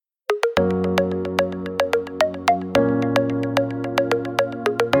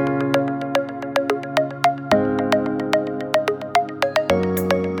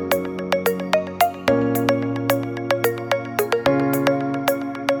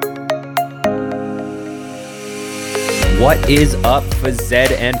What is up, Fazed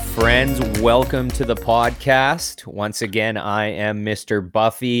and friends? Welcome to the podcast. Once again, I am Mr.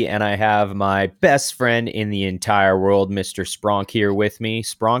 Buffy, and I have my best friend in the entire world, Mr. Spronk, here with me.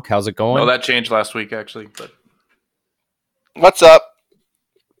 Spronk, how's it going? No, that changed last week, actually. But what's up?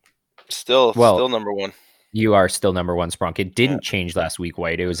 Still number one. You are still number one, Spronk. It didn't change last week,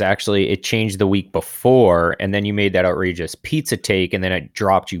 White. It changed the week before, and then you made that outrageous pizza take, and then it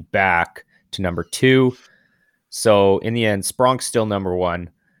dropped you back to number two. So in the end, Spronk's still number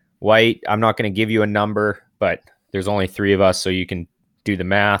one. White, I'm not going to give you a number, but there's only three of us, so you can do the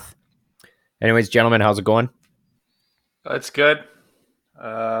math. Anyways, gentlemen, how's it going? It's good.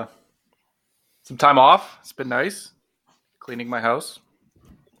 Some time off. It's been nice. Cleaning my house.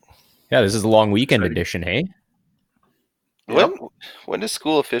 Yeah, this is a long weekend edition, hey? When does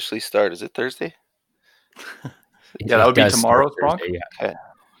school officially start? Is it Thursday? Yeah, that would be tomorrow, Spronk. Yeah.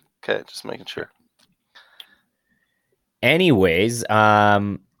 Okay, just making sure. Anyways,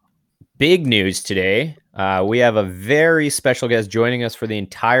 big news today. We have a very special guest joining us for the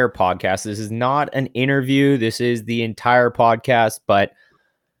entire podcast. This is not an interview. This is the entire podcast, but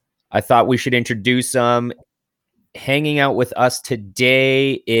I thought we should introduce him. Hanging out with us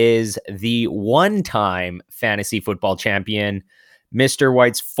today is the one-time fantasy football champion, Mr.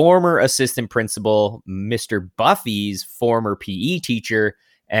 White's former assistant principal, Mr. Buffy's former PE teacher,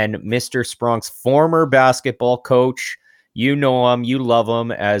 and Mr. Spronk's former basketball coach. You know him, you love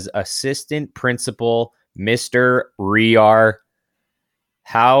him as assistant principal, Mr. Riar.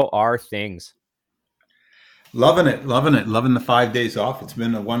 How are things? Loving it. Loving the 5 days off. It's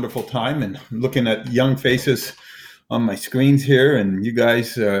been a wonderful time, and looking at young faces on my screens here, and you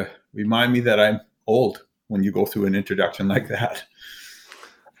guys remind me that I'm old when you go through an introduction like that.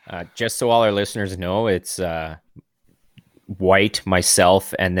 Just so all our listeners know, it's White,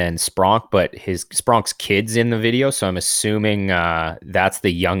 myself, and then Spronk, but Spronk's kid's in the video, so I'm assuming that's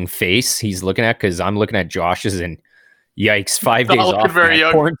the young face he's looking at, because I'm looking at Josh's, and yikes, 5 days off. Very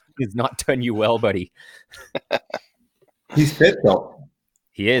young. Quarantine has not done you well, buddy. He's fit, though.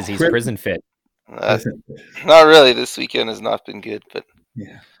 He is. He's prison fit. Not really. This weekend has not been good, but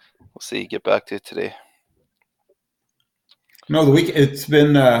yeah, we'll see. Get back to it today. No, it's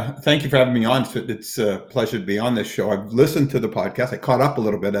been, thank you for having me on. It's a pleasure to be on this show. I've listened to the podcast. I caught up a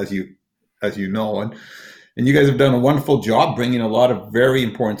little bit, as you know, and you guys have done a wonderful job bringing a lot of very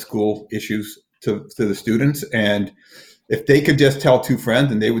important school issues to the students. And if they could just tell two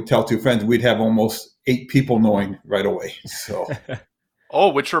friends and they would tell two friends, we'd have almost 8 people knowing right away. So,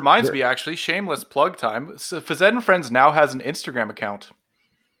 which reminds me, actually, shameless plug time. So Fazed and Friends now has an Instagram account.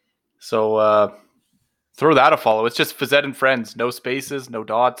 So, throw that a follow. It's just Fazed and Friends. No spaces, no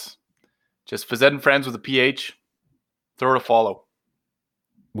dots. Just Fazed and Friends with a PH. Throw it a follow.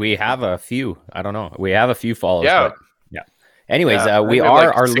 We have a few. I don't know. We have a few follows. Yeah. Yeah. Anyways, we are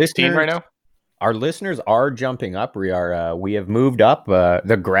like our listeners right now. Our listeners are jumping up. We have moved up.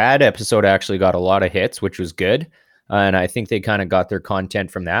 The grad episode actually got a lot of hits, which was good. And I think they kind of got their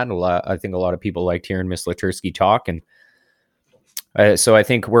content from that. And I think a lot of people liked hearing Miss Latursky talk. And so I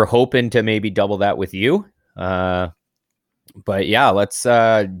think we're hoping to maybe double that with you. But yeah, let's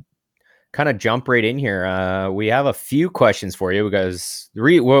kind of jump right in here. We have a few questions for you because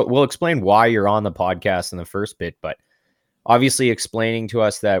we'll explain why you're on the podcast in the first bit, but obviously explaining to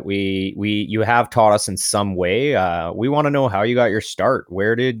us that you have taught us in some way. We want to know how you got your start.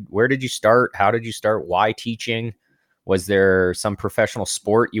 Where did you start? How did you start? Why teaching? Was there some professional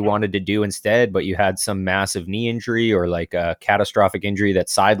sport you wanted to do instead, but you had some massive knee injury or like a catastrophic injury that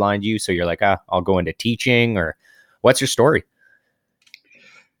sidelined you? So you're like, I'll go into teaching, or what's your story?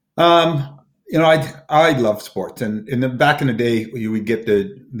 I love sports, and back in the day, you would get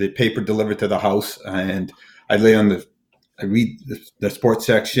the paper delivered to the house, and I read the sports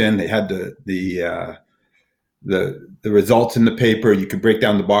section. They had the results in the paper. You could break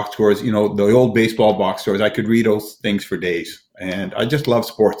down the box scores, the old baseball box scores. I could read those things for days. And I just love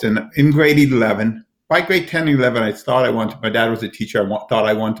sports. And in grade 11, by grade 10 and 11, my dad was a teacher. I thought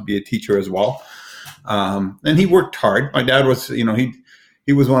I wanted to be a teacher as well. And he worked hard. My dad was,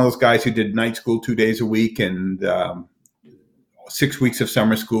 he was one of those guys who did night school 2 days a week and 6 weeks of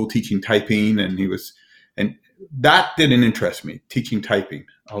summer school teaching typing. And that didn't interest me, teaching typing,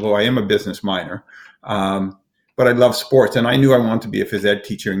 although I am a business minor. But I love sports, and I knew I wanted to be a phys ed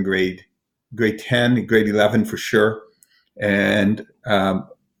teacher in grade 10, grade 11 for sure. And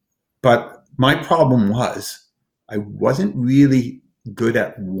but my problem was I wasn't really good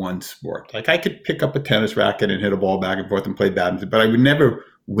at one sport. Like I could pick up a tennis racket and hit a ball back and forth and play badminton, but I would never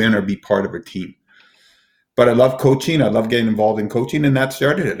win or be part of a team. But I love coaching. I love getting involved in coaching, and that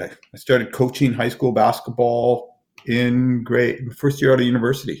started it. I started coaching high school basketball in first year out of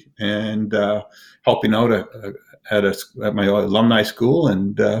university, and helping out at my alumni school,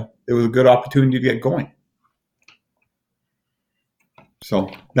 and it was a good opportunity to get going.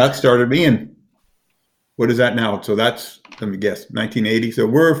 So that started me, and what is that now? So that's, let me guess, 1980. So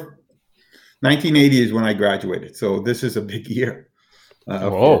 1980 is when I graduated. So this is a big year.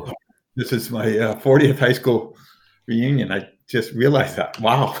 This is my 40th high school reunion. I just realized that.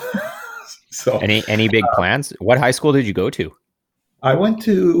 Wow. So any big plans? What high school did you go to? I went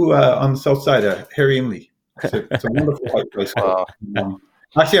to on the south side of Harry Ainley. It's a wonderful high school.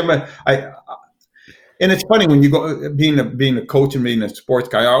 Actually, and it's funny when you go being a coach and being a sports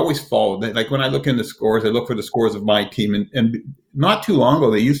guy. I always follow that. Like when I look in the scores, I look for the scores of my team. And not too long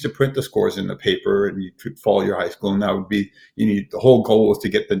ago, they used to print the scores in the paper, and you could follow your high school. And that would be the whole goal was to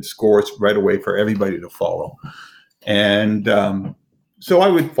get the scores right away for everybody to follow. And so I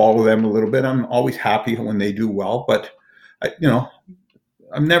would follow them a little bit. I'm always happy when they do well, but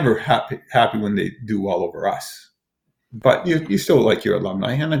I'm never happy when they do well over us. But you still like your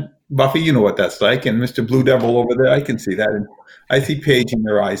alumni. And Buffy, you know what that's like. And Mr. Blue Devil over there, I can see that. And I see Paige in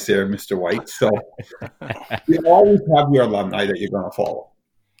your eyes there, Mr. White. So you always have your alumni that you're going to follow.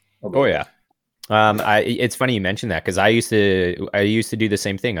 Oh, yeah. It's funny you mentioned that, because I used to do the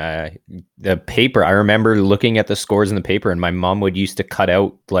same thing. The paper, I remember looking at the scores in the paper, and my mom would used to cut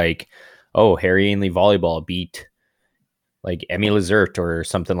out like, oh, Harry Ainley volleyball beat like Emmy Lazert or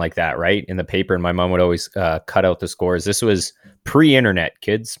something like that, right, in the paper. And my mom would always cut out the scores. This was pre-internet,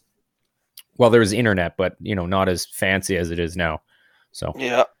 kids. Well, there was internet, but not as fancy as it is now. So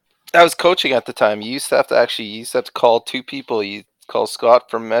yeah, I was coaching at the time. You used to have to call two people. You call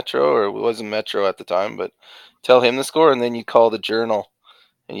Scott from Metro, or it wasn't Metro at the time, but tell him the score, and then you call the Journal,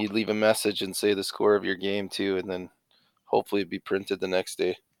 and you'd leave a message and say the score of your game too, and then hopefully it'd be printed the next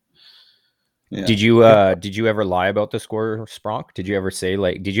day. Yeah. Did you ever lie about the score, Spronk? Did you ever say,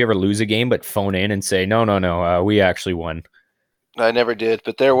 like, did you ever lose a game but phone in and say no, we actually won? I never did,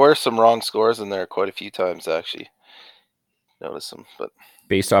 but there were some wrong scores in there quite a few times, actually. Notice them, but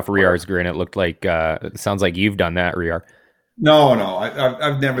based off Riar's grin, it looked like it sounds like you've done that, Riar. No,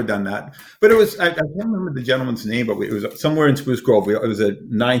 I've never done that. But it was, I can't remember the gentleman's name, but it was somewhere in Spruce Grove. It was a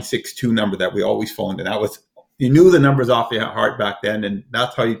 962 number that we always phoned, and that was, you knew the numbers off your heart back then, and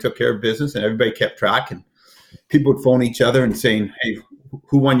that's how you took care of business, and everybody kept track, and people would phone each other and saying, hey,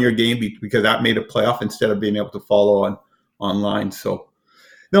 who won your game, because that made a playoff, instead of being able to follow online. So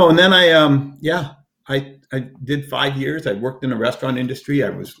no, and then I did 5 years. I worked in the restaurant industry. I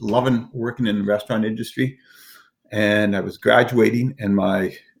was loving working in the restaurant industry, and I was graduating, and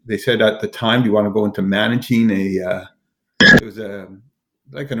they said at the time, do you want to go into managing it was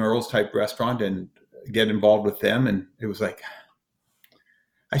like an Earl's type restaurant and get involved with them? And it was like,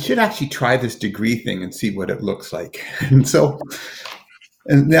 I should actually try this degree thing and see what it looks like. And so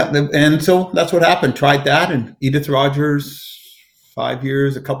that's what happened. Tried that, and Edith Rogers, 5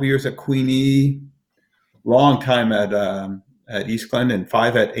 years, a couple years at Queenie, long time at East Glen, and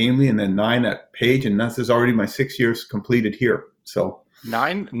 5 at Ainley, and then 9 at Page, and this is already my 6 years completed here. So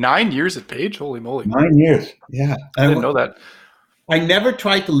 9 years at Page, holy moly! 9 years, yeah. I didn't know that. I never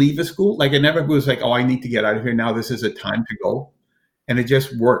tried to leave a school. Like I never was like, oh, I need to get out of here now. This is a time to go, and it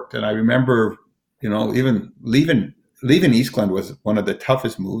just worked. And I remember, even leaving East Glen was one of the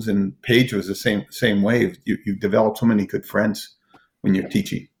toughest moves, and Page was the same way. You develop so many good friends when you're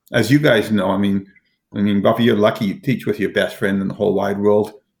teaching, as you guys know. I mean, Buffy, you're lucky you teach with your best friend in the whole wide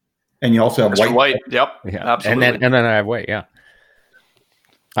world, and you also have Mr. White. Yep, yeah, absolutely. And then I have White, yeah.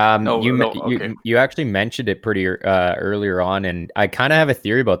 You actually mentioned it pretty earlier on, and I kind of have a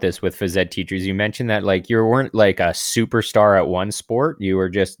theory about this with phys ed teachers. You mentioned that like you weren't like a superstar at one sport; you were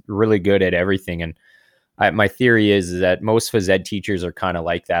just really good at everything. And my theory is that most phys ed teachers are kind of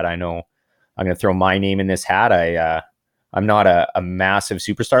like that. I know I'm going to throw my name in this hat. I'm not a massive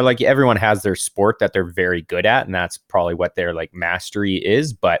superstar. Like everyone has their sport that they're very good at, and that's probably what their like mastery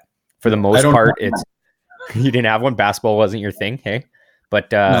is. But for the most part, it's you didn't have one. Basketball wasn't your thing, hey? But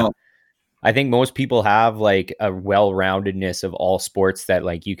no. I think most people have like a well-roundedness of all sports that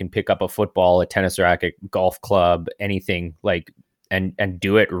like you can pick up a football, a tennis racket, golf club, anything like, and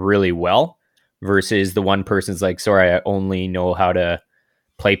do it really well, versus the one person's like, sorry, I only know how to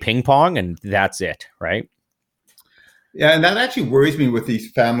play ping pong and that's it. Right. Yeah. And that actually worries me with these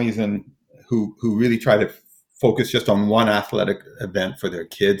families and who really try to focus just on one athletic event for their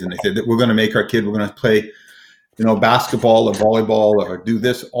kids. And they said that we're going to make our kid, we're going to play basketball or volleyball or do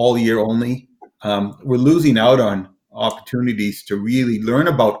this all year only. We're losing out on opportunities to really learn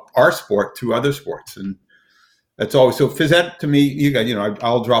about our sport through other sports. And That's always so. Phys ed to me, you guys,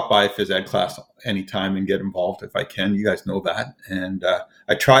 I'll drop by a phys ed class anytime and get involved if I can. You guys know that, and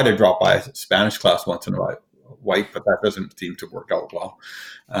I try to drop by a Spanish class once in a while, but that doesn't seem to work out well.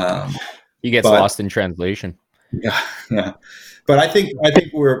 He gets lost in translation. Yeah. But I think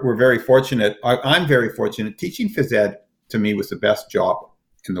we're very fortunate. I'm very fortunate. Teaching phys ed to me was the best job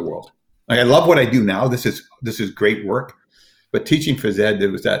in the world. Like, I love what I do now. This is great work. But teaching phys ed,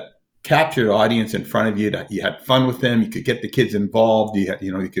 there was that captured audience in front of you. That you had fun with them. You could get the kids involved.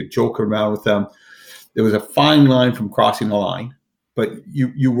 You could joke around with them. There was a fine line from crossing the line, but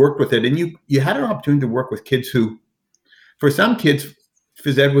you worked with it, and you had an opportunity to work with kids who, for some kids,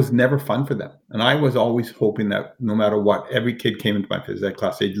 phys ed was never fun for them. And I was always hoping that no matter what, every kid came into my phys ed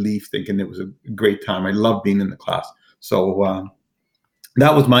class, they'd leave thinking it was a great time. I loved being in the class. So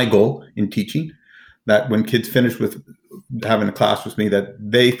that was my goal in teaching, that when kids finished with having a class with me, that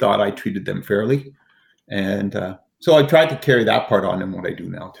they thought I treated them fairly. And so I tried to carry that part on in what I do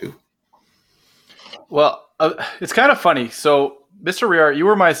now too. Well, it's kind of funny. So, Mr. Riar, you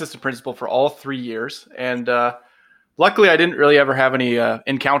were my assistant principal for all 3 years. And luckily, I didn't really ever have any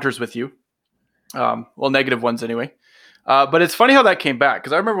encounters with you. Negative ones anyway. But it's funny how that came back.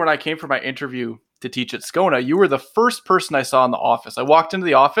 Because I remember when I came for my interview to teach at Scona, you were the first person I saw in the office. I walked into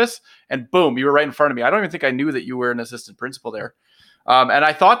the office and boom, you were right in front of me. I don't even think I knew that you were an assistant principal there. And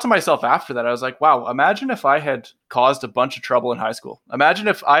I thought to myself after that, I was like, wow, imagine if I had caused a bunch of trouble in high school. Imagine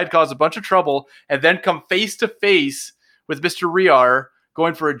if I had caused a bunch of trouble and then come face to face with Mr. Riar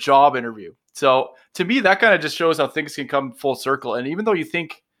going for a job interview. So to me, that kind of just shows how things can come full circle. And even though you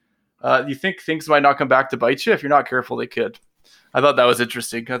think things might not come back to bite you, if you're not careful, they could. I thought that was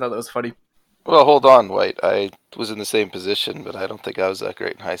interesting. I thought that was funny. Well, hold on, White. I was in the same position, but I don't think I was that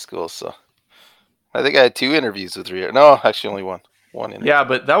great in high school. So I think I had 2 interviews with Riar. No, actually only one. One interview. Yeah,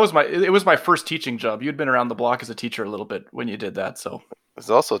 but it was my first teaching job. You'd been around the block as a teacher a little bit when you did that. So it was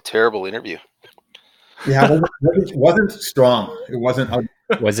also a terrible interview. Yeah, it wasn't strong. It wasn't.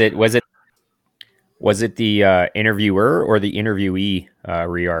 Was it the interviewer or the interviewee,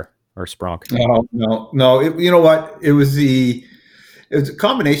 Riar or Spronk? No. You know what? It was a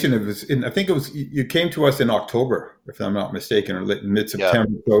combination of this. I think it was, you came to us in October, if I'm not mistaken, or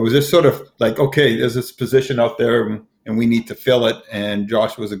mid-September. Yeah. So it was just sort of like, okay, there's this position out there and we need to fill it. And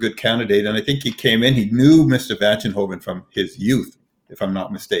Josh was a good candidate. And I think he came in, he knew Mr. Vangenhoven from his youth, if I'm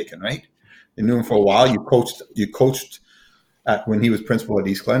not mistaken, right? They knew him for a while. You coached when he was principal at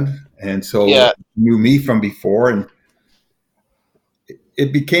East Glen. And so you knew me from before. And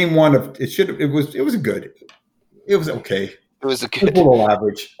it became one of, it was good. It was okay. It was a good, little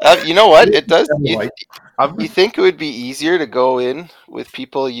average. You know what? It does. You think it would be easier to go in with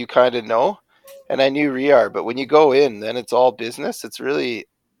people you kind of know, and I knew Riar, but when you go in, then it's all business. It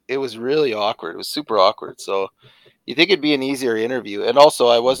was really awkward. It was super awkward. So you think it'd be an easier interview, and also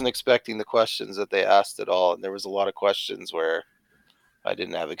I wasn't expecting the questions that they asked at all, and there was a lot of questions where I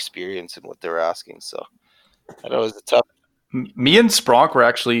didn't have experience in what they were asking. So I know it was tough. Me and Spronk were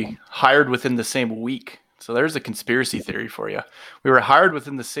actually hired within the same week. So there's a conspiracy theory for you. We were hired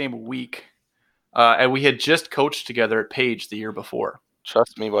within the same week, and we had just coached together at Page the year before.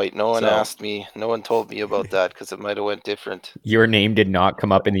 Trust me, White. No one asked me. No one told me about that because it might have went different. Your name did not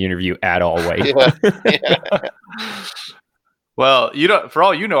come up in the interview at all, White. Yeah. Well, for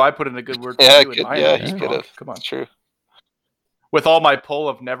all you know, I put in a good word for you. You could have. Come on, it's true. With all my pull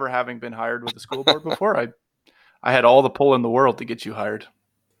of never having been hired with the school board before, I had all the pull in the world to get you hired.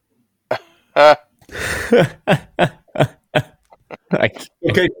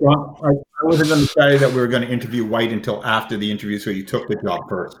 Okay, Sean, I wasn't going to say that we were going to interview White until after the interview, so you took the job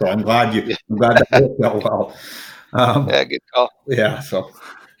first. So I'm glad that worked out well. Good call. Yeah, so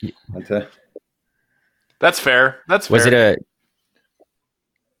that's fair. That's fair. Was it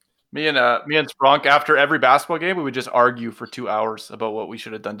me and Spronk after every basketball game, we would just argue for 2 hours about what we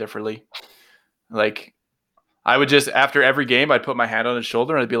should have done differently. Like, I would just, after every game, I'd put my hand on his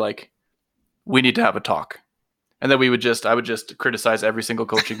shoulder and I'd be like, we need to have a talk. And then I would just criticize every single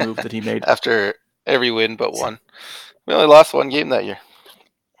coaching move that he made. After every win but one. We only lost 1 game that year.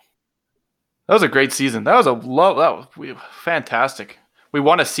 That was a great season. That was fantastic. We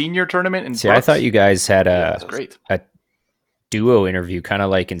won a senior tournament in Bucks. I thought you guys had a duo interview, kind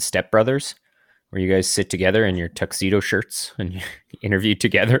of like in Step Brothers, where you guys sit together in your tuxedo shirts and you interview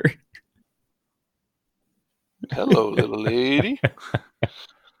together. Hello, little lady.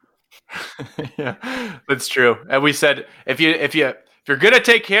 Yeah, that's true. And we said, if you're gonna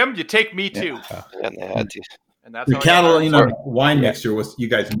take him, you take me too. Yeah, and they had to. And that's the Catalina wine mixture was, you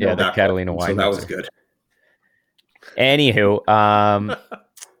guys know that. Catalina wine. So that was good. Anywho,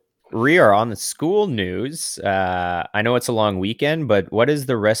 Riar, on the school news, I know it's a long weekend, but what does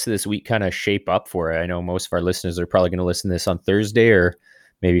the rest of this week kind of shape up for? I know most of our listeners are probably going to listen to this on Thursday or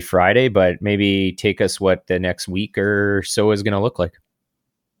maybe Friday, but maybe take us what the next week or so is going to look like.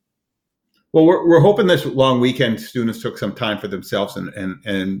 Well, we're hoping this long weekend students took some time for themselves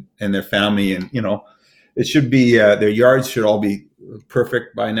and their family, and it should be their yards should all be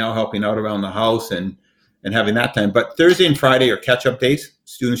perfect by now, helping out around the house and having that time. But Thursday and Friday are catch-up days.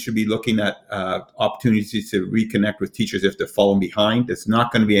 Students should be looking at opportunities to reconnect with teachers if they're falling behind. It's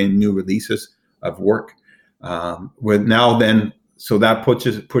not going to be any new releases of work. With now then, so that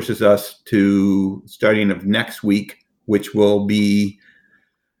pushes us to starting of next week, which will be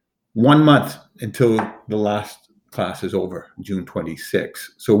 1 month until the last class is over, June 26th.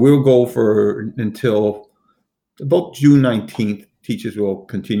 So we'll go until about June 19th. Teachers will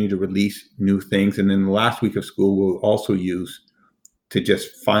continue to release new things. And then the last week of school we'll also use to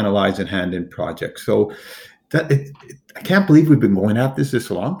just finalize and hand in projects. So I can't believe we've been going at this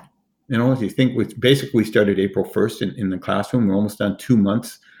long. As you think, we basically started April 1st in the classroom. We're almost done 2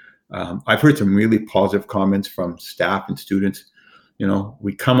 months. I've heard some really positive comments from staff and students.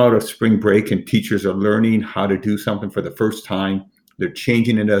 We come out of spring break and teachers are learning how to do something for the first time. They're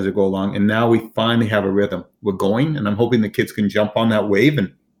changing it as they go along. And now we finally have a rhythm. We're going, and I'm hoping the kids can jump on that wave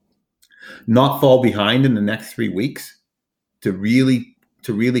and not fall behind in the next 3 weeks to really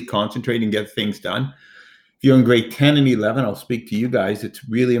concentrate and get things done. If you're in grade 10 and 11, I'll speak to you guys. It's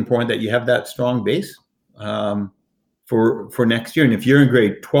really important that you have that strong base for next year. And if you're in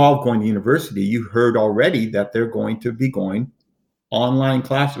grade 12 going to university, you heard already that they're going to be going online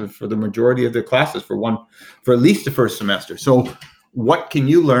classes for the majority of their classes for at least the first semester. So what can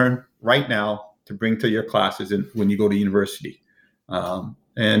you learn right now to bring to your classes when you go to university?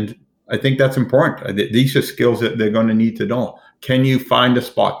 And I think that's important. These are skills that they're going to need to know. Can you find a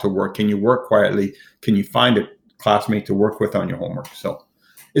spot to work? Can you work quietly? Can you find a classmate to work with on your homework? So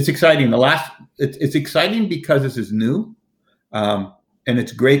it's exciting. It's exciting because this is new. And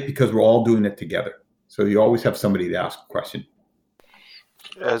it's great because we're all doing it together. So you always have somebody to ask a question.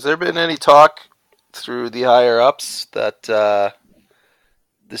 Has there been any talk through the higher ups that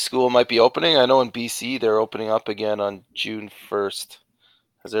the school might be opening? I know in BC they're opening up again on June 1st.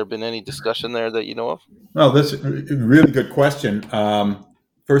 Has there been any discussion there that you know of? Well, that's a really good question.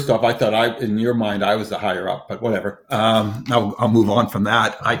 First off, I thought in your mind, I was the higher up, but whatever. I'll move on from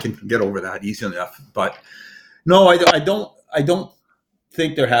that. I can get over that easy enough. But no, I don't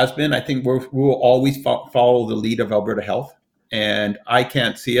think there has been. I think we'll always follow the lead of Alberta Health. And I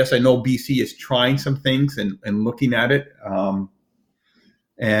can't see us. I know BC is trying some things and looking at it.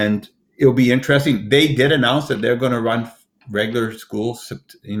 And it'll be interesting. They did announce that they're going to run regular schools,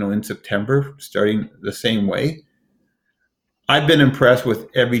 in September, starting the same way. I've been impressed with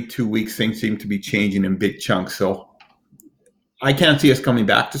every 2 weeks, things seem to be changing in big chunks. So I can't see us coming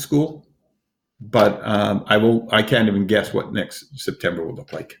back to school, but I can't even guess what next September will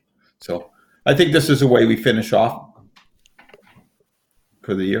look like. So I think this is the way we finish off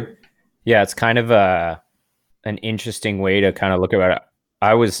for the year. Yeah, it's kind of an interesting way to kind of look at it.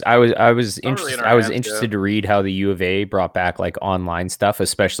 I was interested to read how the U of A brought back like online stuff,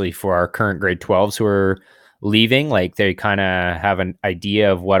 especially for our current grade 12s who are leaving. Like they kind of have an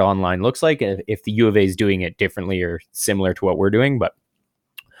idea of what online looks like, if the U of A is doing it differently or similar to what we're doing. But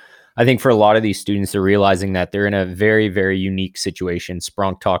I think for a lot of these students, they're realizing that they're in a very, very unique situation.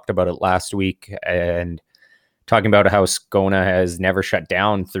 Spronk talked about it last week and talking about how Scona has never shut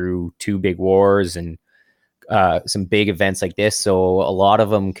down through 2 big wars and some big events like this. So a lot of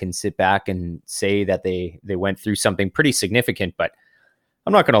them can sit back and say that they went through something pretty significant. But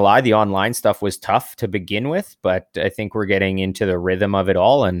I'm not going to lie, the online stuff was tough to begin with, but I think we're getting into the rhythm of it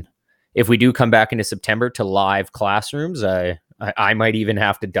all. And if we do come back into September to live classrooms, I might even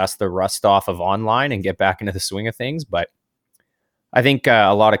have to dust the rust off of online and get back into the swing of things. But I think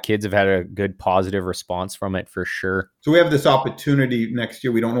a lot of kids have had a good positive response from it for sure. So we have this opportunity next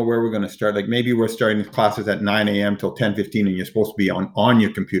year. We don't know where we're going to start. Like maybe we're starting classes at 9 a.m. till 10:15 and you're supposed to be on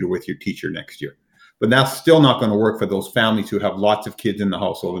your computer with your teacher next year. But that's still not going to work for those families who have lots of kids in the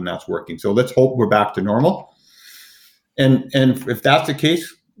household and that's working. So let's hope we're back to normal. And if that's the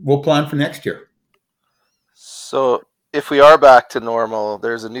case, we'll plan for next year. So if we are back to normal,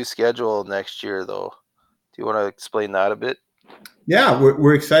 there's a new schedule next year though. Do you want to explain that a bit? Yeah,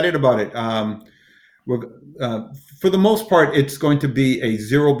 we're excited about it. For the most part, it's going to be a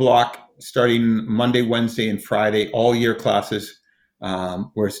 0 block starting Monday, Wednesday, and Friday, all year classes,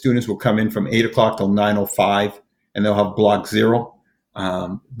 where students will come in from 8 o'clock till 9:05, and they'll have block 0.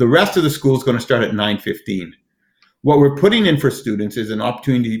 The rest of the school is going to start at 9:15. What we're putting in for students is an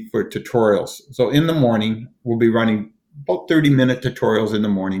opportunity for tutorials. So in the morning, we'll be running about 30-minute tutorials in the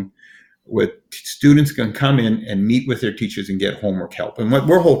morning with students can come in and meet with their teachers and get homework help. And what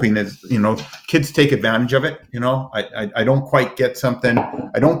we're hoping is, kids take advantage of it. I don't quite get something.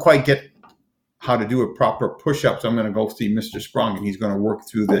 I don't quite get how to do a proper push-up. So I'm going to go see Mr. Sprung, and he's going to work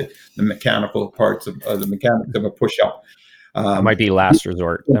through the mechanical parts of the mechanics of a push-up. It might be last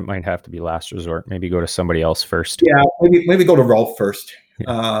resort. That might have to be last resort. Maybe go to somebody else first. Yeah, maybe go to Rolf first.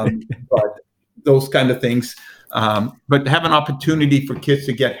 But those kind of things. But have an opportunity for kids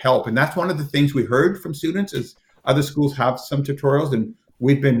to get help. And that's one of the things we heard from students is other schools have some tutorials, and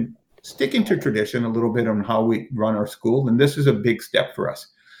we've been sticking to tradition a little bit on how we run our school. And this is a big step for us.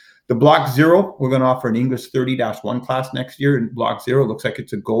 The Block Zero, we're going to offer an English 30-1 class next year. In Block Zero, looks like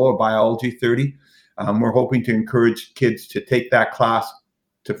it's a goal, a biology 30. We're hoping to encourage kids to take that class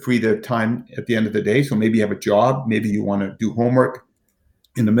to free their time at the end of the day. So maybe you have a job, maybe you want to do homework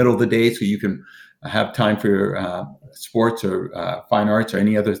in the middle of the day so you can have time for sports or fine arts or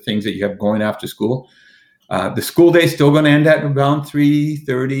any other things that you have going after school. The school day is still going to end at around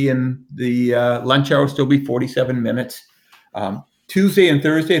 3:30, and the lunch hour will still be 47 minutes. Tuesday and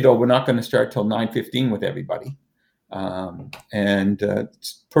Thursday, though, we're not going to start till 9:15 with everybody.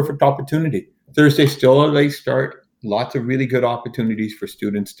 It's perfect opportunity. Thursday still a late start. Lots of really good opportunities for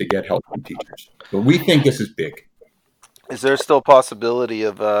students to get help from teachers. So we think this is big. Is there still a possibility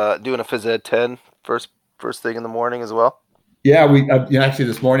of doing a Phys Ed 10 first thing in the morning as well? Yeah, we actually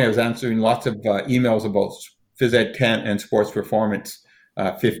this morning I was answering lots of emails about Phys Ed 10 and Sports Performance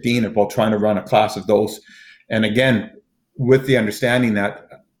 15 about trying to run a class of those. And again, with the understanding that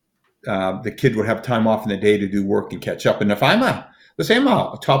the kid would have time off in the day to do work and catch up. And if I'm a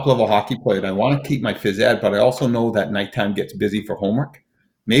top level hockey player and I want to keep my Phys Ed, but I also know that nighttime gets busy for homework,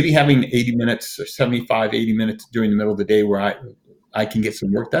 maybe having 80 minutes or 75, 80 minutes during the middle of the day where I can get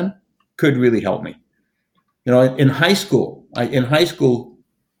some work done could really help me. In high school, I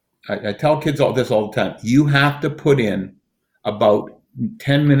tell kids all the time, you have to put in about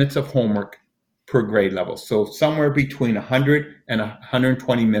 10 minutes of homework per grade level. So somewhere between 100 and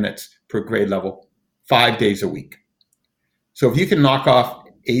 120 minutes per grade level, 5 days a week. So if you can knock off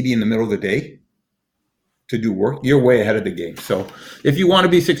 80 in the middle of the day to do work, you're way ahead of the game. So if you want to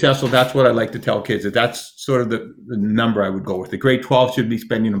be successful, that's what I like to tell kids. That's sort of the number I would go with. The grade 12 should be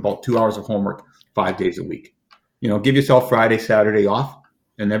spending about 2 hours of homework 5 days a week. Give yourself Friday, Saturday off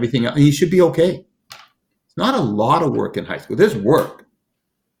and everything else, and you should be okay. It's not a lot of work in high school. There's work,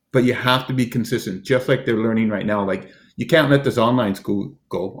 but you have to be consistent, just like they're learning right now. Like, you can't let this online school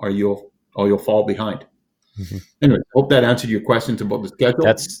go or you'll fall behind. Mm-hmm. Anyway, hope that answered your questions about the schedule.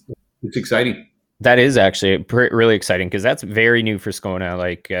 It's exciting. That is actually really exciting because that's very new for Skona.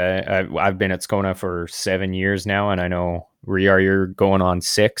 Like I've been at Skona for 7 years now, and I know Riyar, you're going on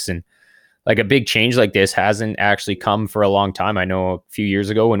 6, and like a big change like this hasn't actually come for a long time. I know a few years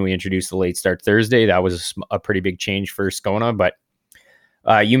ago when we introduced the late start Thursday, that was a pretty big change for Skona, but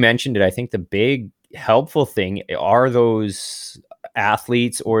you mentioned it. I think the big helpful thing are those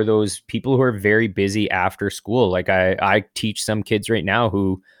athletes or those people who are very busy after school. Like I teach some kids right now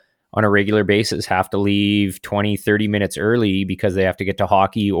who on a regular basis have to leave 20, 30 minutes early because they have to get to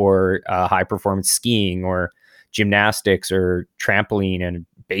hockey or high performance skiing or gymnastics or trampoline and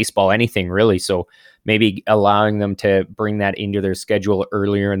baseball, anything really. So maybe allowing them to bring that into their schedule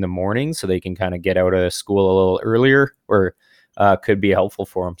earlier in the morning so they can kind of get out of school a little earlier or could be helpful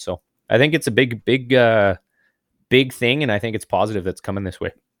for them. So I think it's a big thing, and I think it's positive that's coming this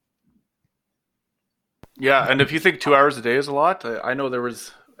way. Yeah, and if you think 2 hours a day is a lot, I know there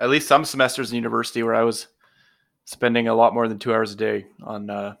was at least some semesters in university where I was spending a lot more than 2 hours a day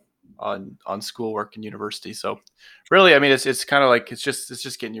on schoolwork in university. So really, I mean, it's kind of like it's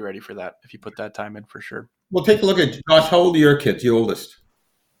just getting you ready for that if you put that time in, for sure. Well, take a look at Josh. How old are your kids? Your oldest?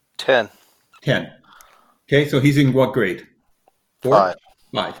 10. Okay, so he's in what grade? 4?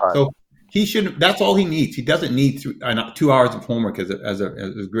 5. So he should. That's all he needs. He doesn't need 2 hours of homework as a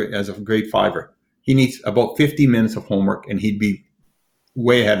grade 5er. He needs about 50 minutes of homework, and he'd be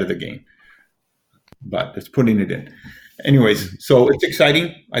way ahead of the game. But it's putting it in. Anyways, so it's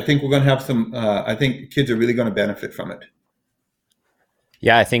exciting. I think we're going to have some. I think kids are really going to benefit from it.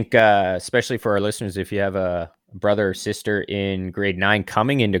 Yeah, I think especially for our listeners, if you have a brother or sister in grade 9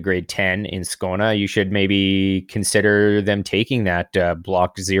 coming into grade 10 in Skona, you should maybe consider them taking that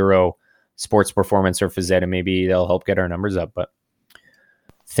Block 0 Sports Performance or Phys Ed, and maybe they'll help get our numbers up. But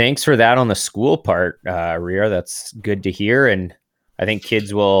thanks for that on the school part, Riyar. That's good to hear, and I think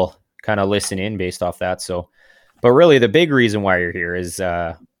kids will kind of listen in based off that. So, but really, the big reason why you're here is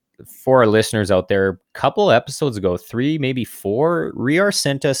for our listeners out there, a couple episodes ago, 3, maybe 4, Riar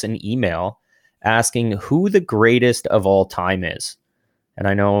sent us an email asking who the greatest of all time is. And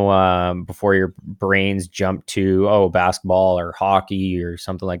I know before your brains jump to, basketball or hockey or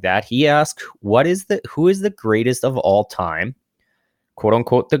something like that, he asked, who is the greatest of all time, quote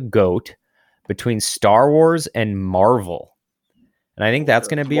unquote, the GOAT, between Star Wars and Marvel? And I think that's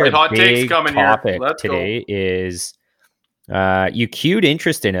going to be our big topic today. Is you cued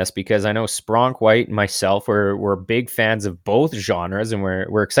interest in us because I know Spronk, White, and myself we're big fans of both genres, and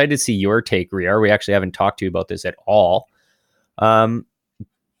we're excited to see your take, Riar. We actually haven't talked to you about this at all.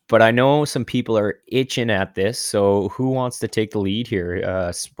 But I know some people are itching at this. So who wants to take the lead here?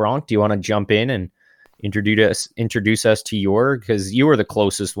 Spronk, do you want to jump in and introduce us to because you were the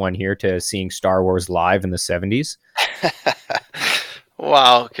closest one here to seeing Star Wars live in the 70s.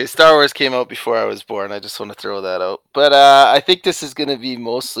 Wow. Okay, Star Wars came out before I was born. I just want to throw that out. But I think this is going to be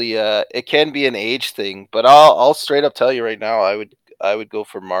mostly it can be an age thing, but I'll straight up tell you right now, I would go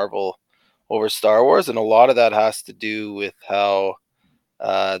for Marvel over Star Wars, and a lot of that has to do with how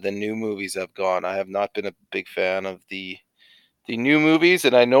the new movies have gone. I have not been a big fan of the new movies,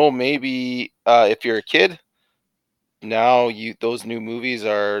 and I know maybe if you're a kid now, those new movies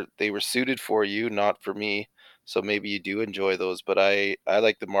they were suited for you, not for me. So maybe you do enjoy those, but I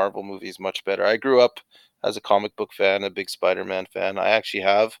like the Marvel movies much better. I grew up as a comic book fan, a big Spider-Man fan. I actually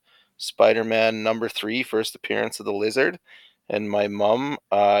have Spider-Man number 3, first appearance of the Lizard, and my mom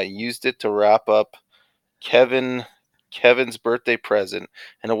used it to wrap up Kevin's birthday present,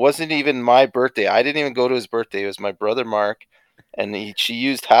 and it wasn't even my birthday. I didn't even go to his birthday. It was my brother Mark, and she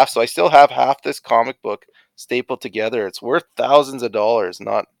used half. So I still have half this comic book stapled together. It's worth thousands of dollars,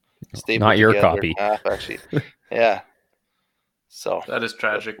 not your copy. Half, actually. Yeah. So that is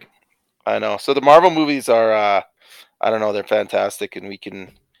tragic. I know. So the Marvel movies are, I don't know, they're fantastic, and we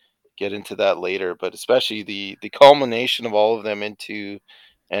can get into that later. But especially the culmination of all of them into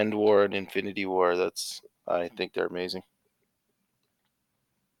End War and Infinity War. I think they're amazing.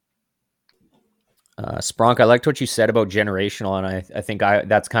 Spronk, I liked what you said about generational, and I think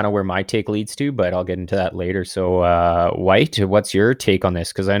that's kind of where my take leads to, but I'll get into that later. So, White, what's your take on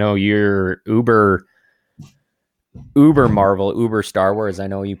this? Because I know you're uber Marvel, uber Star Wars. I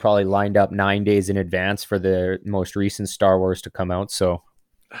know you probably lined up 9 days in advance for the most recent Star Wars to come out. So,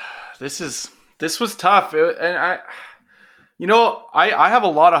 this was tough, and I have a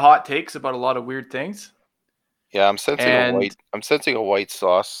lot of hot takes about a lot of weird things. Yeah, I'm sensing a white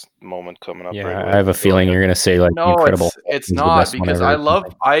sauce moment coming up. Yeah, right, I have a feeling you're gonna say like no, Incredible. It's not, because I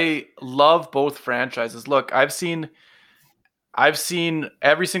love both franchises. Look, I've seen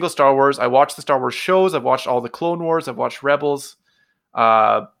every single Star Wars. I watched the Star Wars shows. I've watched all the Clone Wars. I've watched Rebels.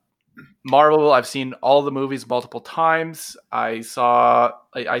 Marvel, I've seen all the movies multiple times. I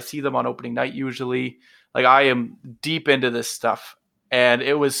see them on opening night usually. Like, I am deep into this stuff. And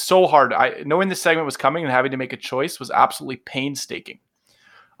it was so hard. Knowing this segment was coming and having to make a choice was absolutely painstaking.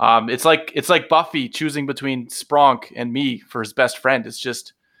 It's like Buffy choosing between Spronk and me for his best friend. It's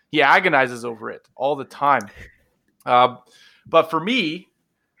just, he agonizes over it all the time. But for me,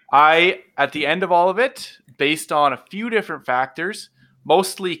 at the end of all of it, based on a few different factors,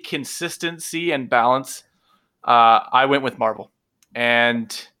 mostly consistency and balance, I went with Marvel.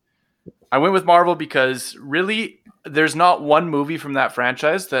 And I went with Marvel because really, there's not one movie from that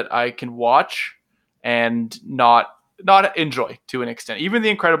franchise that I can watch and not enjoy to an extent. Even The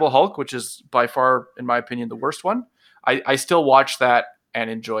Incredible Hulk, which is by far, in my opinion, the worst one, I still watch that and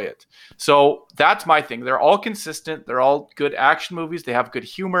enjoy it. So that's my thing. They're all consistent. They're all good action movies. They have good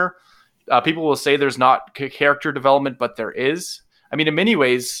humor. People will say there's not character development, but there is. I mean, in many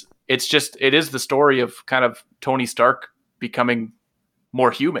ways, it is the story of kind of Tony Stark becoming more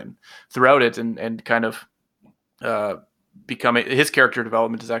human throughout it, and kind of becoming, his character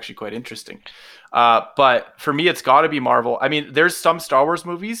development is actually quite interesting. But for me, it's got to be Marvel. I mean, there's some Star Wars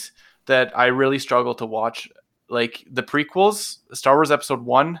movies that I really struggle to watch, like the prequels, Star Wars Episode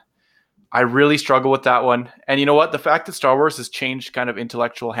 1. I really struggle with that one. And you know what? The fact that Star Wars has changed kind of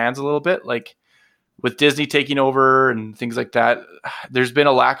intellectual hands a little bit, like with Disney taking over and things like that, there's been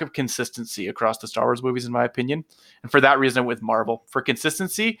a lack of consistency across the Star Wars movies, in my opinion. And for that reason, I went with Marvel for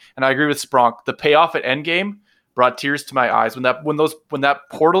consistency. And I agree with Spronk. The payoff at Endgame brought tears to my eyes when that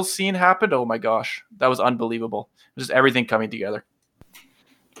portal scene happened. Oh my gosh, that was unbelievable. Just everything coming together.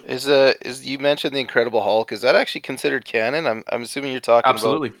 Is you mentioned The Incredible Hulk? Is that actually considered canon? I'm assuming you're talking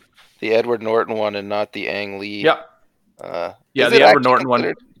Absolutely. about the Edward Norton one and not the Ang Lee. Yeah. Yeah, the Edward Norton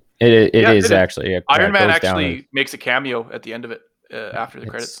considered? one. It is actually. Iron Man actually makes a cameo at the end of it after the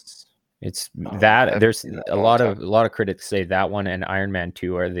credits. It's that there's a long lot time. of critics say that one and Iron Man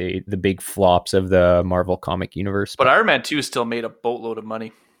 2 are the big flops of the Marvel comic universe. But Iron Man 2 still made a boatload of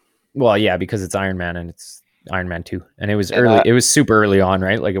money. Well, yeah, because it's Iron Man and it's Iron Man 2. And it was And early. It was super early on,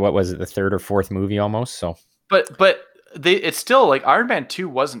 right? Like what was it, the third or fourth movie almost? So But it's still like Iron Man 2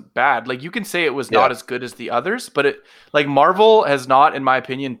 wasn't bad. Like you can say it was not as good as the others, but it like Marvel has not, in my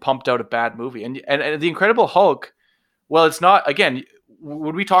opinion, pumped out a bad movie. And the Incredible Hulk, well, it's not, again,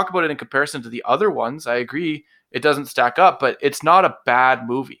 when we talk about it in comparison to the other ones, I agree it doesn't stack up, but it's not a bad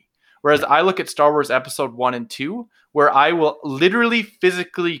movie. Whereas I look at Star Wars Episode 1 and 2, where I will literally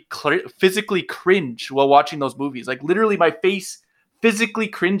physically cringe while watching those movies. Like literally my face physically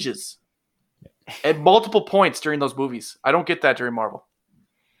cringes at multiple points during those movies. I don't get that during Marvel.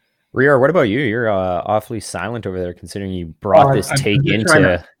 Riar, what about you? You're awfully silent over there, considering you brought this take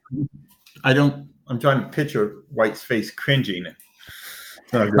into. I'm trying to picture White's face cringing.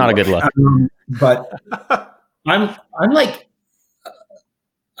 It's not a good look. But I'm like,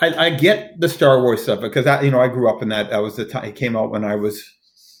 I get the Star Wars stuff because I grew up in that. That was the time it came out when I was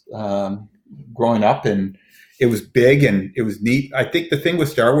growing up, and it was big and it was neat. I think the thing with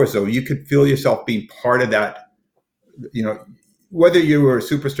Star Wars, though, you could feel yourself being part of that. Whether you were a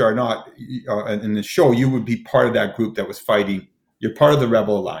superstar or not, in the show, you would be part of that group that was fighting. You're part of the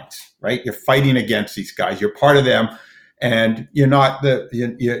Rebel Alliance, right? You're fighting against these guys. You're part of them, and you're not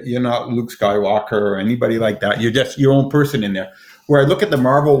you're not Luke Skywalker or anybody like that. You're just your own person in there. Where I look at the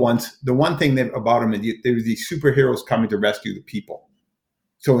Marvel ones, the one thing about them is there were these superheroes coming to rescue the people.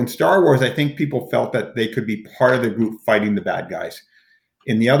 So in Star Wars, I think people felt that they could be part of the group fighting the bad guys.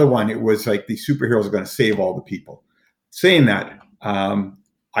 In the other one, it was like these superheroes are going to save all the people. Saying that,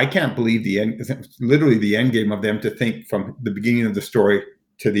 I can't believe literally the end game of them to think from the beginning of the story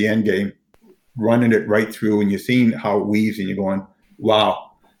to the end game, running it right through, and you're seeing how it weaves, and you're going,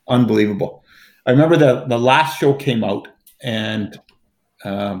 wow, unbelievable. I remember the last show came out, and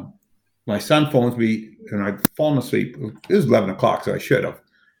my son phones me, and I'd fallen asleep. It was 11 o'clock, so I should have.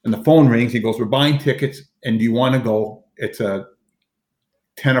 And the phone rings. He goes, "We're buying tickets, and do you want to go? It's a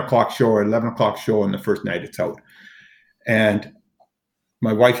 10 o'clock show or 11 o'clock show, and the first night it's out." And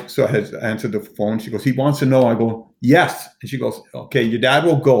my wife has answered the phone. She goes, "He wants to know." I go, "Yes." And she goes, "Okay, your dad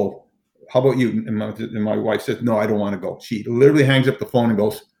will go. How about you?" And my wife says, "No, I don't want to go." She literally hangs up the phone and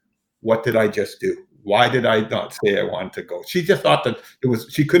goes, "What did I just do? Why did I not say I wanted to go?" She just thought that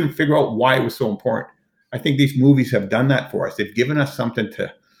she couldn't figure out why it was so important. I think these movies have done that for us. They've given us something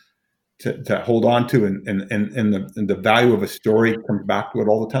to hold on to, and the value of a story comes back to it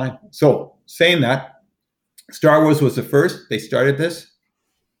all the time. So saying that, Star Wars was the first. They started this,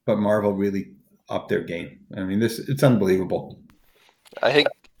 but Marvel really upped their game. I mean, it's unbelievable. I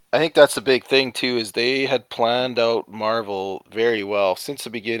think that's the big thing too, is they had planned out Marvel very well since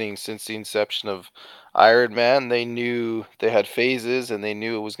the beginning, since the inception of Iron Man. They knew they had phases, and they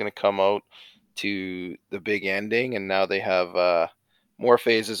knew it was going to come out to the big ending, and now they have more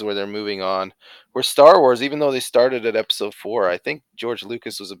phases where they're moving on. Where Star Wars, even though they started at episode 4, I think George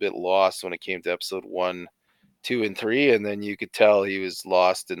Lucas was a bit lost when it came to episode 1, 2, and 3, and then you could tell he was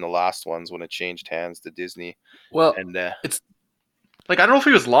lost in the last ones when it changed hands to Disney. Well, and it's like, I don't know if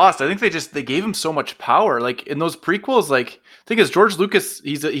he was lost. I think they gave him so much power. Like in those prequels, like the thing is, George Lucas,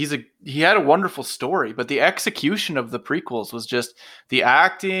 he had a wonderful story, but the execution of the prequels was just the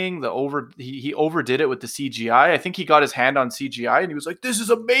acting, he overdid it with the CGI. I think he got his hand on CGI and he was like, "This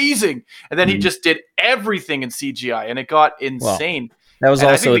is amazing," and then he just did everything in CGI, and it got insane. Well, that was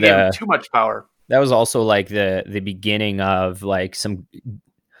also I think they gave him too much power. That was also like the beginning of like some,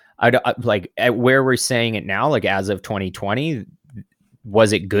 like where we're saying it now, like as of 2020.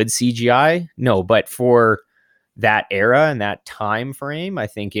 Was it good CGI? No, but for that era and that time frame, I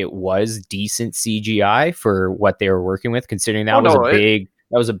think it was decent CGI for what they were working with, considering that was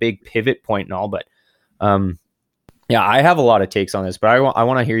a big pivot point and all. But yeah, I have a lot of takes on this, but I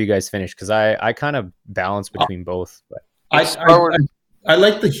want to hear you guys finish, because I kind of balance between both. But I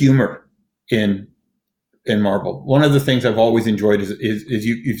like the humor in Marvel. One of the things I've always enjoyed is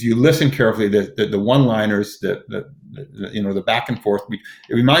if you listen carefully, the one-liners, the back and forth.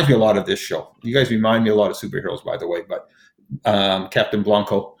 It reminds me a lot of this show. You guys remind me a lot of superheroes, by the way. But Captain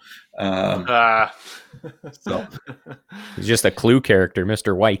Blanco. So he's just a Clue character,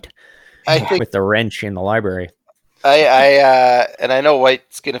 Mr. White, I think, with the wrench in the library. And I know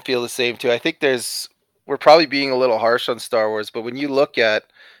White's gonna feel the same too. I think we're probably being a little harsh on Star Wars, but when you look at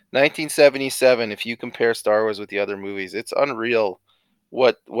 1977, if you compare Star Wars with the other movies, it's unreal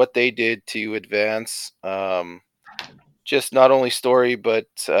what they did to advance just not only story but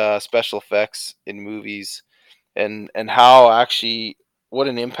special effects in movies, and how actually what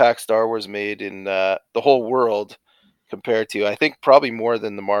an impact Star Wars made in the whole world compared to, I think, probably more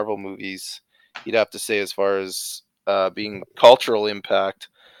than the Marvel movies, you'd have to say, as far as being cultural impact.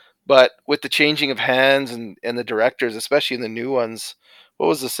 But with the changing of hands and the directors, especially in the new ones, what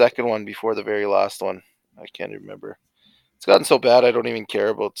was the second one before the very last one? I can't remember. It's gotten so bad I don't even care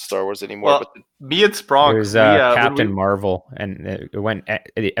about Star Wars anymore. Well, me and It Spronk, was when Captain we Marvel, and it went I'm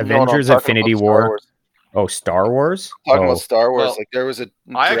Avengers: talking about Infinity Star War. Wars. Oh, Star Wars. Talking about Star Wars, well, like there was a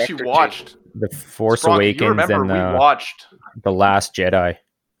I actually director watched The Force Spronk, if you Awakens remember, and we watched the Last Jedi.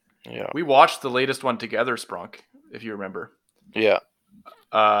 Yeah, we watched the latest one together, Spronk, if you remember. yeah.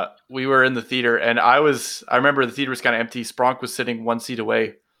 We were in the theater, and I remember the theater was kind of empty. Spronk was sitting one seat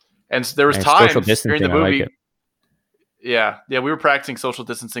away, and there was And social times during distancing, the I like movie. it. Yeah, we were practicing social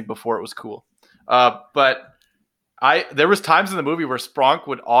distancing before it was cool. But there was times in the movie where Spronk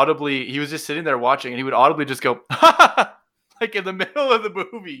would he was just sitting there watching, and he would audibly just go, like in the middle of the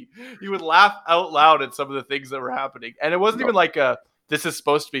movie. He would laugh out loud at some of the things that were happening, and it wasn't even like this is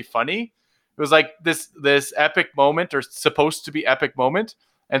supposed to be funny. It was like this epic moment, or supposed to be epic moment,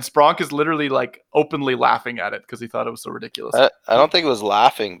 and Spronk is literally like openly laughing at it because he thought it was so ridiculous. I don't think it was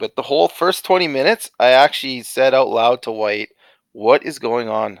laughing, but the whole first 20 minutes, I actually said out loud to White, "What is going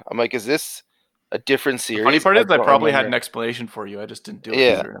on?" I'm like, "Is this a different series?" The funny part is, I don't probably had remember. an explanation for you. I just didn't do it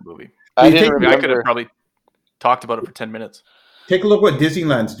Yeah. during the movie. I You didn't think- I could have remember. probably talked about it for 10 minutes. Take a look what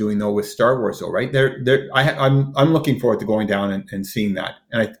Disneyland's doing though with Star Wars, though, right? I'm looking forward to going down and seeing that,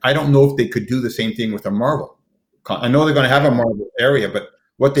 and I don't know if they could do the same thing with a Marvel. I know they're going to have a Marvel area, but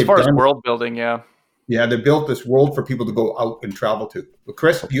what As they've far as done, world building, yeah. yeah, they built this world for people to go out and travel to. But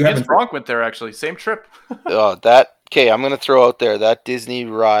Chris, you Me and haven't. Spronk went there actually, same trip. Okay, I'm gonna throw out there that Disney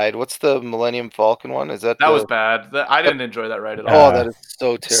ride. What's the Millennium Falcon one? Is that That the, was bad. I didn't enjoy that ride at all. Oh, that is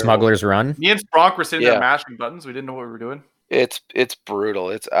so terrible. Smuggler's Run. Me and Spronk were sitting Yeah. there mashing buttons. We didn't know what we were doing. It's brutal.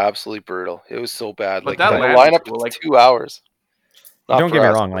 It's absolutely brutal. It was so bad. But Like that the land was lineup cool, is like- 2 hours. Not Don't for get me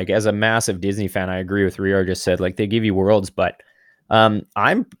us, wrong. but- Like, as a massive Disney fan, I agree with Riar just said. Like, they give you worlds, but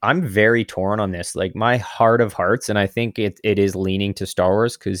I'm very torn on this. Like, my heart of hearts, and I think it is leaning to Star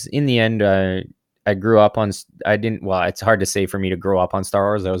Wars, because in the end, I grew up on. Well, it's hard to say for me to grow up on Star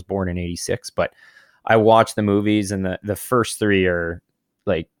Wars. I was born in '86, but I watched the movies, and the first three are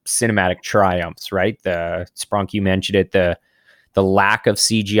like cinematic triumphs, right? The Sprunk, you mentioned it, the lack of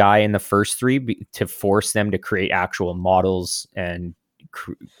CGI in the first three to force them to create actual models and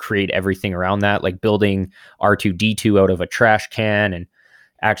create everything around that, like building R2-D2 out of a trash can and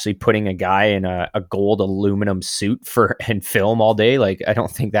actually putting a guy in a gold aluminum suit and film all day. Like, I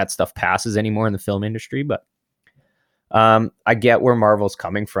don't think that stuff passes anymore in the film industry, but I get where Marvel's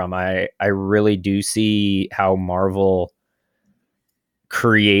coming from. I really do see how Marvel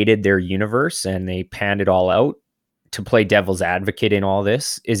created their universe and they panned it all out. To play devil's advocate in all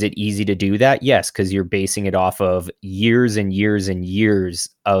this, is it easy to do that? Yes, because you're basing it off of years and years and years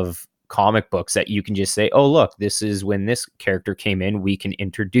of comic books that you can just say, oh, look, this is when this character came in, we can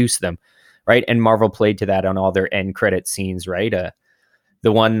introduce them, right? And Marvel played to that on all their end credit scenes, right?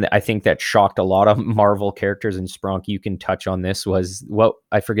 The one I think that shocked a lot of Marvel characters, and Spronk, you can touch on this, was, well,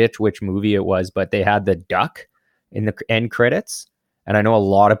 I forget which movie it was, but they had the duck in the end credits. And I know a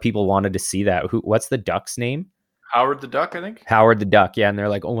lot of people wanted to see that. What's the duck's name? Howard the Duck, I think. Howard the Duck, yeah. And they're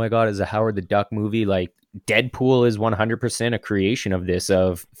like, oh my God, is a Howard the Duck movie. Like, Deadpool is 100% a creation of this,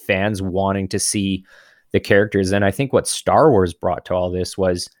 of fans wanting to see the characters. And I think what Star Wars brought to all this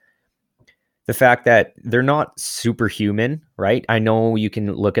was the fact that they're not superhuman, right? I know you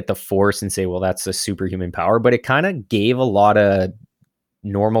can look at the Force and say, well, that's a superhuman power, but it kind of gave a lot of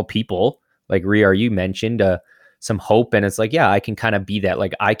normal people, like Riar, you mentioned, some hope. And it's like, yeah, I can kind of be that.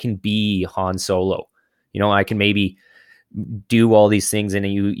 Like, I can be Han Solo. You know, I can maybe do all these things, and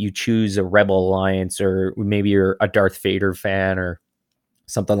you choose a Rebel Alliance, or maybe you're a Darth Vader fan or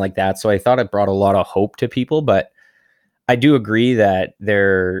something like that. So I thought it brought a lot of hope to people, but I do agree that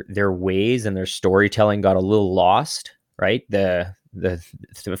their ways and their storytelling got a little lost, right? The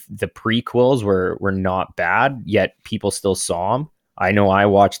prequels were not bad, yet people still saw them. I know I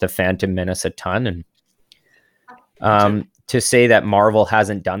watched The Phantom Menace a ton, and to say that Marvel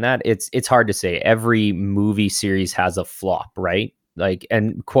hasn't done that, it's hard to say. Every movie series has a flop, right? Like,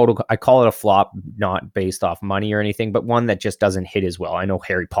 and I call it a flop, not based off money or anything, but one that just doesn't hit as well. I know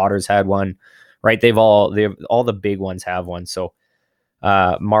Harry Potter's had one, right? They've all the big ones have one. So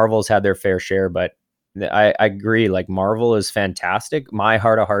Marvel's had their fair share, but I agree. Like, Marvel is fantastic. My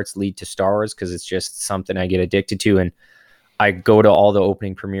heart of hearts lead to Star Wars because it's just something I get addicted to, and I go to all the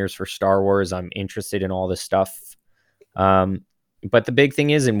opening premieres for Star Wars. I'm interested in all this stuff. But the big thing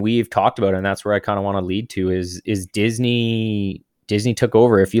is, and we've talked about it, and that's where I kind of want to lead to, is Disney Disney took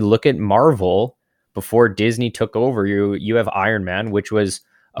over. If you look at Marvel before Disney took over, you have Iron Man, which was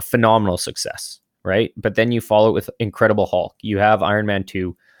a phenomenal success, right? But then you follow it with Incredible Hulk. You have Iron Man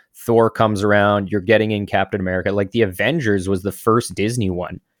 2. Thor comes around. You're getting in Captain America. Like the Avengers was the first Disney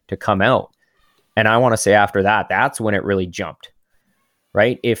one to come out. And I want to say after that, that's when it really jumped,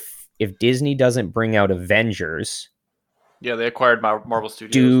 right? If Disney doesn't bring out Avengers, yeah, they acquired Marvel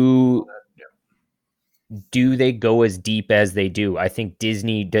Studios. Do they go as deep as they do? I think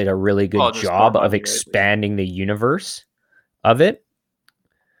Disney did a really good job of expanding the universe of it,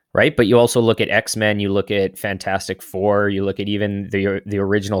 right? But you also look at X-Men, you look at Fantastic Four, you look at even the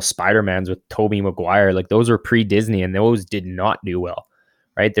original Spider-Mans with Tobey Maguire. Like those were pre-Disney, and those did not do well,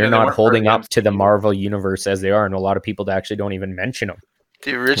 right? They're not holding up to the Marvel universe as they are, and a lot of people actually don't even mention them.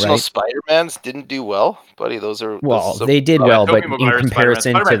 The original Spider-Mans didn't do well, buddy. They did well, but in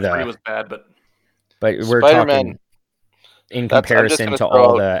comparison to the... 3 was bad, but we're talking in comparison to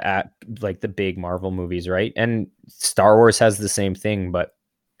all the big Marvel movies, right? And Star Wars has the same thing, but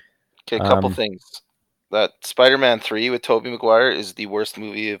okay, a couple things. That Spider-Man 3 with Tobey Maguire is the worst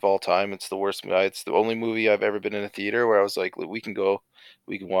movie of all time. It's the worst movie. It's the only movie I've ever been in a theater where I was like, we can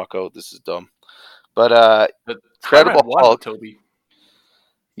walk out. This is dumb. But Incredible Hulk, Toby.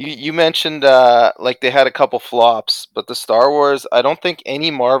 You mentioned like they had a couple flops, but the Star Wars, I don't think any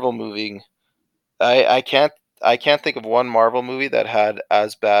Marvel movie. I can't think of one Marvel movie that had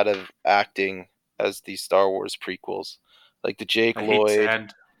as bad of acting as the Star Wars prequels, like the Jake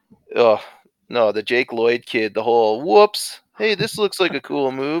Lloyd. Oh no, the Jake Lloyd kid. The whole whoops. Hey, this looks like a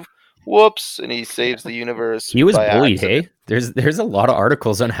cool move. Whoops, and he saves the universe. He was bullied. Accident. Hey, there's a lot of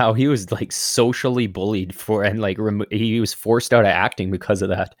articles on how he was like socially bullied he was forced out of acting because of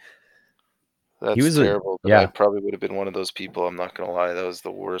that. That's terrible. But I probably would have been one of those people. I'm not gonna lie, that was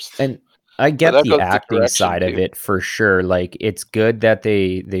the worst. And I get the acting side of it for sure. Like it's good that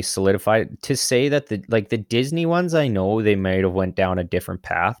they solidified to say that the Disney ones, I know they might have went down a different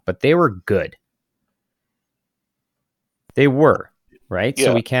path, but they were good. They were, right? Yeah.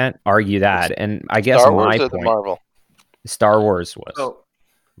 So we can't argue that. And I guess my point, Marvel. Star Wars was. So,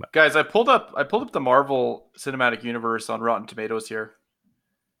 guys, I pulled up the Marvel Cinematic Universe on Rotten Tomatoes here,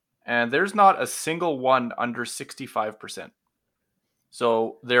 and there's not a single one under 65%.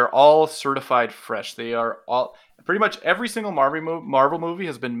 So they're all certified fresh. They are all pretty much every single Marvel movie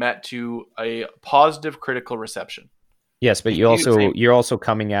has been met to a positive critical reception. Yes, but you're also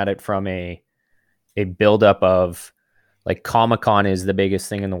coming at it from a buildup of like Comic-Con is the biggest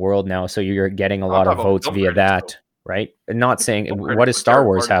thing in the world now, so you're getting a lot of votes via that, right? And not saying what does Star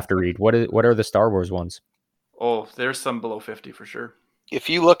Wars have to read? What are the Star Wars ones? Oh, there's some below 50 for sure. If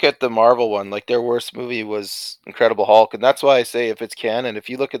you look at the Marvel one, like their worst movie was Incredible Hulk, and that's why I say if it's canon, if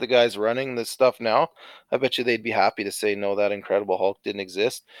you look at the guys running this stuff now, I bet you they'd be happy to say no, that Incredible Hulk didn't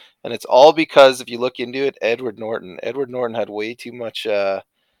exist, and it's all because if you look into it, Edward Norton had way too much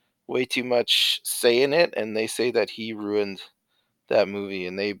say in it, and they say that he ruined that movie,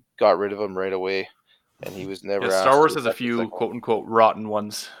 and they got rid of him right away, and he was never. Star Wars has a few quote unquote rotten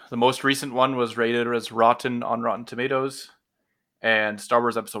ones. The most recent one was rated as rotten on Rotten Tomatoes. And Star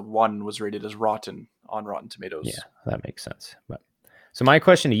Wars Episode 1 was rated as rotten on Rotten Tomatoes. Yeah, that makes sense. But so my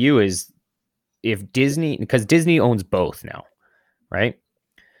question to you is, if Disney, because Disney owns both now, right?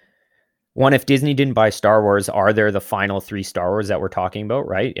 One, if Disney didn't buy Star Wars, are there the final 3 Star Wars that we're talking about,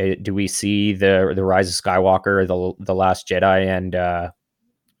 right? Do we see the Rise of Skywalker, the Last Jedi, and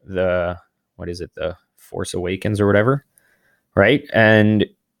the Force Awakens or whatever, right? And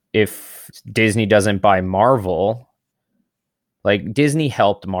if Disney doesn't buy Marvel... Like Disney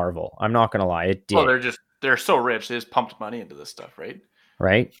helped Marvel. I'm not gonna lie, it did. Well, they're so rich, they just pumped money into this stuff, right?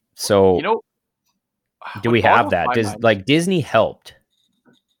 Right. So do we have that? Disney helped?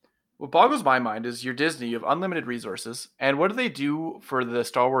 What boggles my mind is you're Disney, you have unlimited resources, and what do they do for the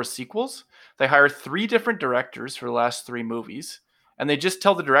Star Wars sequels? They hire 3 different directors for the last 3 movies, and they just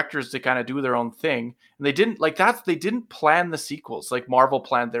tell the directors to kind of do their own thing. And they didn't plan the sequels like Marvel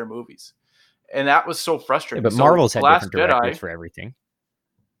planned their movies. And that was so frustrating. Yeah, but Marvel's had different directors for everything.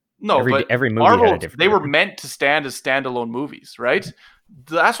 No, every movie Marvel, had a different. They were meant to stand as standalone movies, right?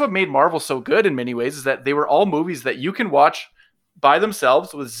 That's what made Marvel so good in many ways, is that they were all movies that you can watch by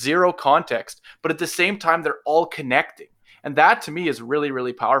themselves with zero context, but at the same time, they're all connecting. And that to me is really,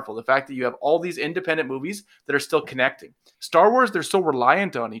 really powerful. The fact that you have all these independent movies that are still connecting. Star Wars, they're so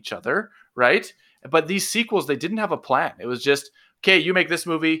reliant on each other, right? But these sequels, they didn't have a plan. It was just, okay, you make this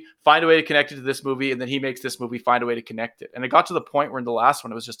movie, find a way to connect it to this movie, and then he makes this movie, find a way to connect it. And it got to the point where in the last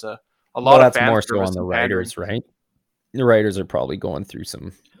one, it was just a lot of that's more so on the writers, right? The writers are probably going through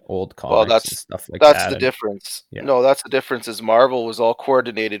some old comics Well, and stuff like that's that. the difference. Yeah. No, that's the difference. Is Marvel was all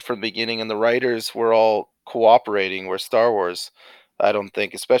coordinated from the beginning, and the writers were all cooperating. Where Star Wars, I don't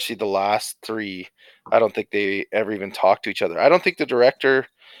think, especially the last three, I don't think they ever even talked to each other. I don't think the director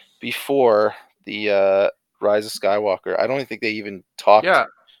before the Rise of Skywalker, I don't even think they even talked Yeah.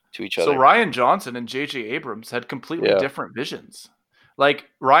 to each So other. Ryan Johnson and J.J. Abrams had completely Yeah. different visions. Like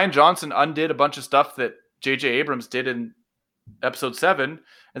Ryan Johnson undid a bunch of stuff that J.J. Abrams did in episode 7,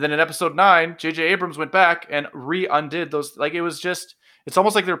 and then in episode 9, J.J. Abrams went back and undid those. Like it was just, it's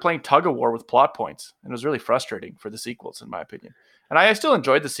almost like they were playing tug of war with plot points, and it was really frustrating for the sequels, in my opinion. And I still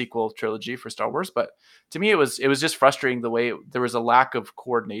enjoyed the sequel trilogy for Star Wars, but to me, it was just frustrating the way there was a lack of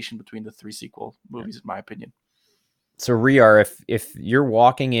coordination between the 3 sequel movies, in my opinion. So Riar, if you're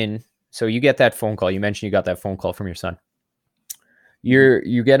walking in, so you get that phone call. You mentioned you got that phone call from your son.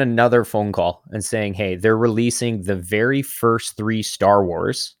 You get another phone call and saying, hey, they're releasing the very first 3 Star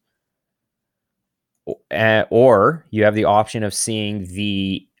Wars, or you have the option of seeing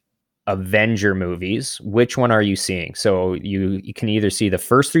the Avenger movies. Which one are you seeing? So you can either see the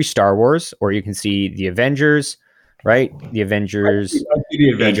first 3 Star Wars, or you can see the Avengers, right? The Avengers,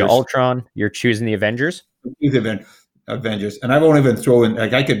 Age of Ultron. You're choosing the Avengers? The Avengers. And I won't even throw in,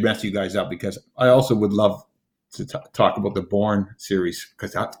 like, I could mess you guys up because I also would love to talk about the Bourne series,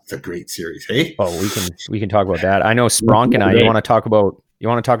 because that's a great series. Hey, we can talk about that. I know Spronk and I. You want to talk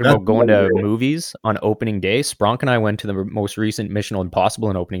about going to movies on opening day? Spronk and I went to the most recent Mission Impossible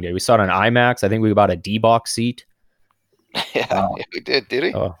on opening day. We saw it on IMAX. I think we bought a D-box seat. Yeah, we did. Did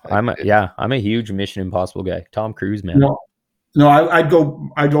he? Oh, I'm a huge Mission Impossible guy. Tom Cruise, man. No, I'd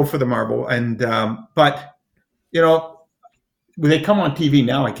go for the Marvel, and but you know, when they come on TV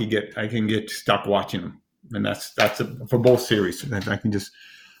now, I can get stuck watching them. And that's for both series. I can just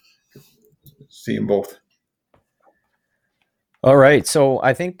see them both. All right. So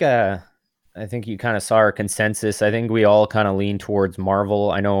I think you kind of saw our consensus. I think we all kind of lean towards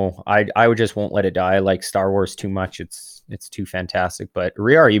Marvel. I know I would just won't let it die. I like Star Wars too much. It's too fantastic. But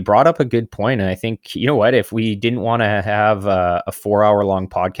Riar, you brought up a good point. And I think, you know what, if we didn't want to have a 4-hour long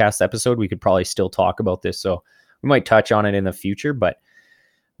podcast episode, we could probably still talk about this. So we might touch on it in the future, but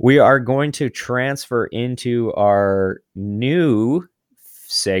we are going to transfer into our new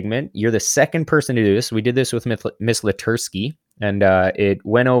segment. You're the second person to do this. We did this with Miss Latursky, and it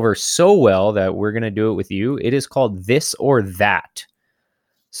went over so well that we're going to do it with you. It is called This or That.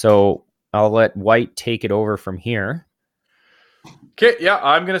 So I'll let White take it over from here. Okay, yeah,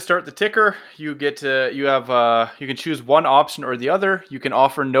 I'm going to start the ticker. You can choose one option or the other. You can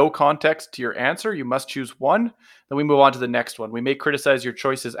offer no context to your answer. You must choose one. Then we move on to the next one. We may criticize your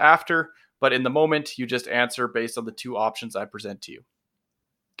choices after, but in the moment, you just answer based on the 2 options I present to you.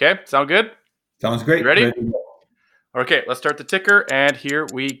 Okay, sound good? Sounds great. You ready? Okay, let's start the ticker, and here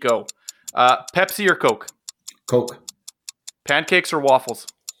we go. Pepsi or Coke? Coke. Pancakes or waffles?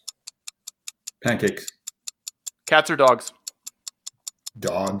 Pancakes. Cats or dogs?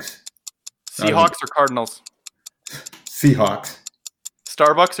 Dogs. Seahawks or Cardinals? Seahawks.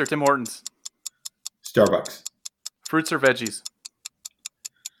 Starbucks or Tim Hortons? Starbucks. Fruits or veggies?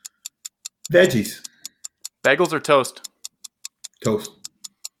 Veggies. Bagels or toast? Toast.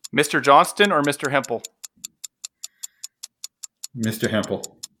 Mr. Johnston or Mr. Hempel? Mr.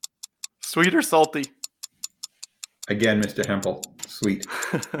 Hempel. Sweet or salty? Again, Mr. Hempel. Sweet.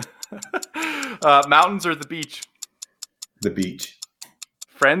 Mountains or the beach? The beach.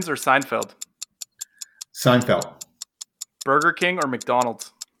 Friends or Seinfeld? Seinfeld. Burger King or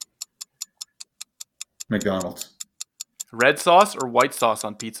McDonald's? McDonald's. Red sauce or white sauce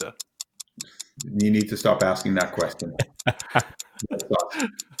on pizza? You need to stop asking that question.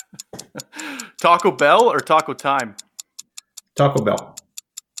 Taco Bell or Taco Time? Taco Bell.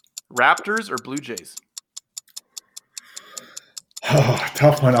 Raptors or Blue Jays? Oh,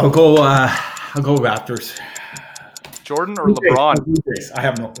 tough one. I'll go Raptors. Jordan or Blue LeBron? Jays. Blue Jays. I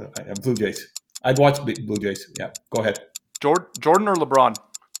have Blue Jays. I'd watch Blue Jays. Yeah, go ahead. Jordan or LeBron?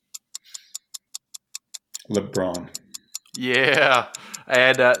 LeBron. Yeah.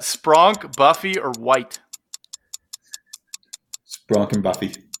 And Spronk, Buffy, or White? Spronk and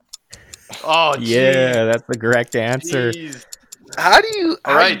Buffy. Oh, geez. Yeah, that's the correct answer. Jeez. How do you?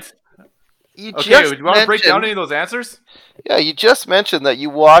 All right. You Okay, just do you want to break down mentioned- any of those answers? Yeah, you just mentioned that you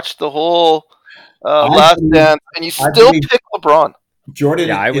watched the whole I Last believe- Dance, and you I still believe- pick LeBron. Jordan.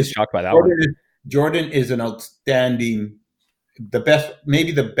 Yeah, I was shocked by that one. Jordan is an outstanding,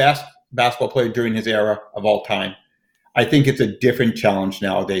 maybe the best basketball player during his era of all time. I think it's a different challenge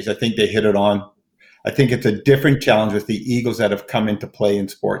nowadays. I think they hit it on. I think it's a different challenge with the Eagles that have come into play in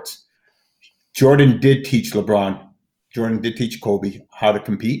sports. Jordan did teach LeBron Jordan did teach Kobe how to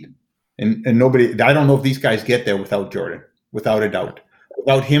compete. And nobody, I don't know if these guys get there without Jordan, without a doubt.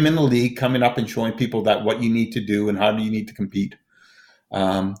 Without him in the league coming up and showing people that what you need to do and how do you need to compete.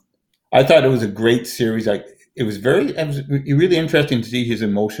 I thought it was a great series. It was really interesting to see his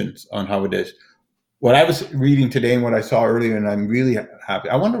emotions on how it is. What I was reading today and what I saw earlier, and I'm really happy.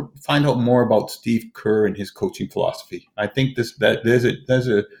 I want to find out more about Steve Kerr and his coaching philosophy. I think there's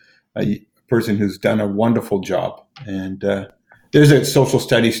a person who's done a wonderful job, and there's a social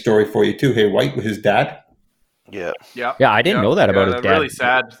studies story for you too. Hey, White with his dad. Yeah. I didn't know that about his dad. Really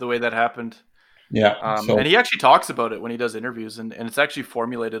sad the way that happened. Yeah, and he actually talks about it when he does interviews, and it's actually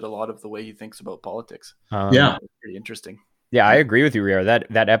formulated a lot of the way he thinks about politics. It's pretty interesting. Yeah, I agree with you, Riar.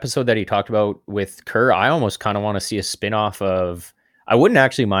 That episode that he talked about with Kerr, I almost kind of want to see a spinoff of. I wouldn't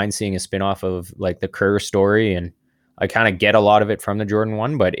actually mind seeing a spinoff of like the Kerr story, and I kind of get a lot of it from the Jordan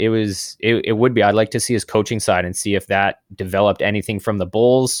one, but it would be. I'd like to see his coaching side and see if that developed anything from the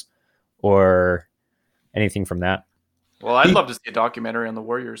Bulls or anything from that. Well, I'd love to see a documentary on the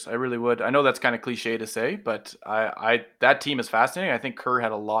Warriors. I really would. I know that's kind of cliche to say, but I that team is fascinating. I think Kerr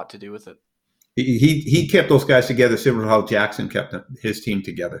had a lot to do with it. He kept those guys together, similar to how Jackson kept his team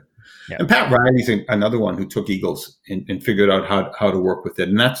together. Yeah. And Pat Riley's another one who took Eagles and figured out how to work with it.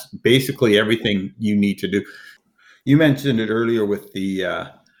 And that's basically everything you need to do. You mentioned it earlier with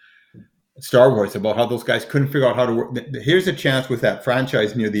the Star Wars about how those guys couldn't figure out how to work. Here's a chance with that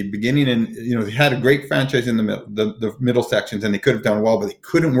franchise near the beginning, and they had a great franchise in the middle sections, and they could have done well, but they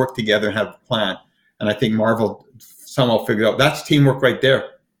couldn't work together and have a plan. And I think Marvel somehow figured out that's teamwork right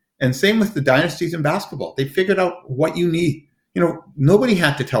there. And same with the dynasties in basketball. They figured out what you need. Nobody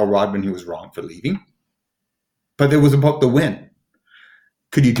had to tell Rodman he was wrong for leaving, but it was about the win.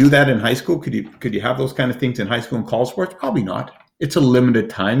 Could you do that in high school? Could you have those kind of things in high school and college sports? Probably not. It's a limited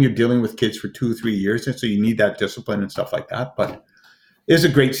time. You're dealing with kids for 2 or 3 years, and so you need that discipline and stuff like that. But it's a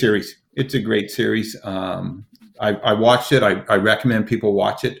great series. It's a great series. I watched it. I recommend people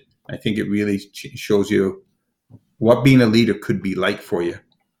watch it. I think it really shows you what being a leader could be like for you.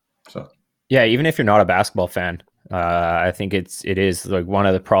 So yeah, even if you're not a basketball fan, I think it is like one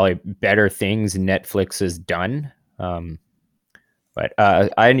of the probably better things Netflix has done. But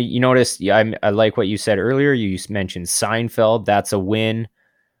you noticed, I like what you said earlier. You mentioned Seinfeld. That's a win.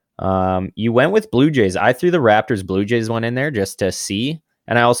 You went with Blue Jays. I threw the Raptors Blue Jays one in there just to see.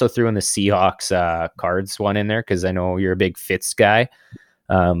 And I also threw in the Seahawks Cards one in there because I know you're a big Fitz guy.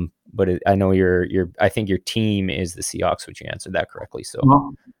 But I know I think your team is the Seahawks, which you answered that correctly. So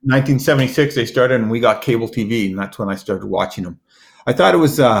 1976 they started, and we got cable TV, and that's when I started watching them. I thought it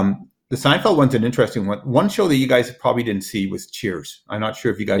was the Seinfeld one's an interesting one. One show that you guys probably didn't see was Cheers. I'm not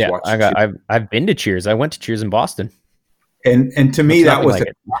sure if you guys watched. I've been to Cheers. I went to Cheers in Boston. And to me that was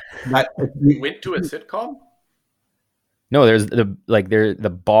went to a sitcom. No, there's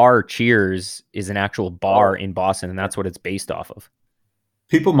the bar Cheers is an actual bar in Boston, and that's what it's based off of.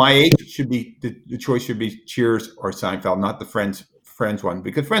 People my age should be the choice should be Cheers or Seinfeld, not the Friends one,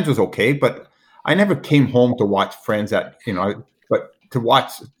 because Friends was okay, but I never came home to watch Friends but to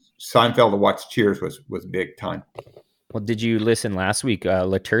watch Seinfeld, to watch Cheers was big time. Well, did you listen last week?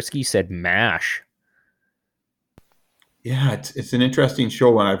 Latursky said MASH. Yeah, it's an interesting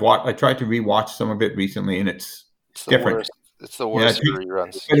show, and I tried to rewatch some of it recently, and it's different. Worst. It's the worst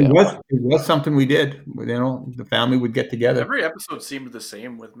reruns. It was something we did. The family would get together. Every episode seemed the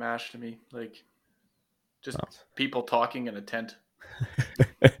same with MASH to me, like just people talking in a tent.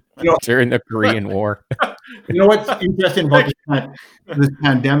 During the Korean War. You know what's interesting about this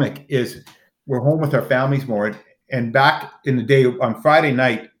pandemic is we're home with our families more. And back in the day, on Friday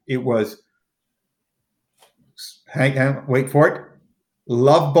night, it was, wait for it,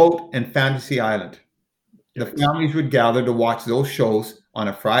 Love Boat and Fantasy Island. The families would gather to watch those shows on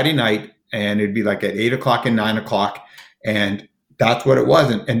a Friday night, and it'd be like at 8 o'clock and 9 o'clock. And that's what it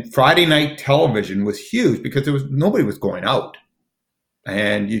was. And Friday night television was huge because nobody was going out.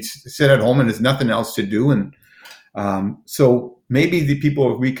 And you'd sit at home and there's nothing else to do. And so maybe the people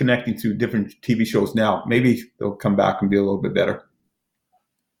are reconnecting through different TV shows now. Maybe they'll come back and be a little bit better.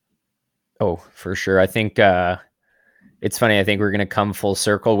 Oh, for sure. I think it's funny. I think we're going to come full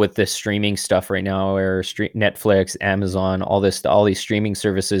circle with this streaming stuff right now, where Netflix, Amazon, all these streaming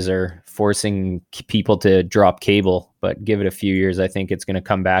services are forcing people to drop cable. But give it a few years, I think it's going to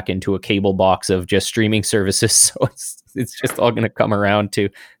come back into a cable box of just streaming services. So it's just all going to come around to,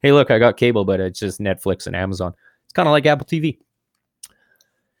 hey, look, I got cable, but it's just Netflix and Amazon. It's kind of like Apple TV.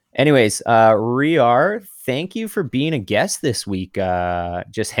 Anyways, Riar, thank you for being a guest this week.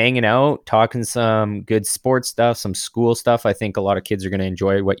 Just hanging out, talking some good sports stuff, some school stuff. I think a lot of kids are going to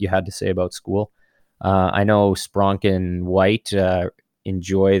enjoy what you had to say about school. I know Spronk and White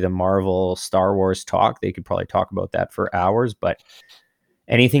enjoy the Marvel Star Wars talk. They could probably talk about that for hours, but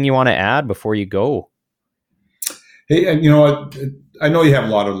anything you want to add before you go? Hey, and you know what? I know you have a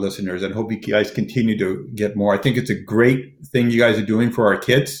lot of listeners, and hope you guys continue to get more. I think it's a great thing you guys are doing for our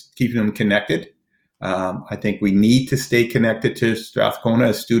kids, keeping them connected. I think we need to stay connected to Strathcona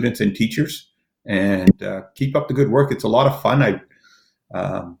as students and teachers, and keep up the good work. It's a lot of fun.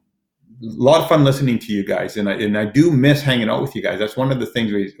 A lot of fun listening to you guys, and I do miss hanging out with you guys. That's one of the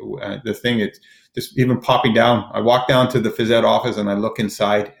things. It's just even popping down. I walk down to the phys ed office and I look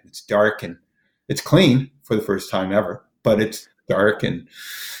inside. It's dark and it's clean for the first time ever, but it's dark and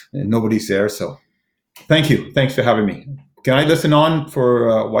nobody's there. So, thank you. Thanks for having me. Can I listen on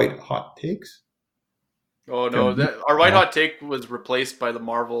for White Hot Takes? Oh no, our White Hot Take was replaced by the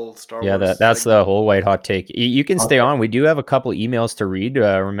Marvel Star Wars. Yeah, that's the whole White Hot Take. You can stay on. We do have a couple emails to read.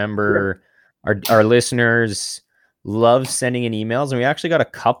 Remember, our listeners love sending in emails, and we actually got a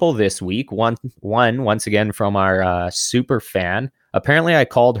couple this week. One once again from our super fan. Apparently, I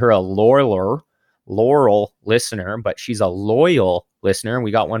called her a Laurel listener, but she's a loyal listener. And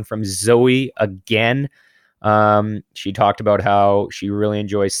we got one from Zoe again. She talked about how she really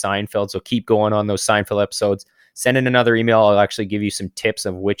enjoys Seinfeld, so keep going on those Seinfeld episodes. Send in another email. I'll actually give you some tips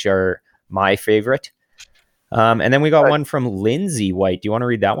of which are my favorite. And then we got one from Lindsay White. Do you want to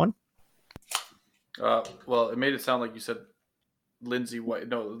read that one? Well, it made it sound like you said Lindsay White.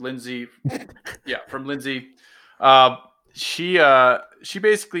 No, Lindsay. Yeah, from Lindsay. She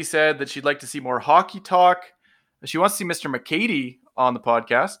basically said that she'd like to see more hockey talk. She wants to see Mr. McCady on the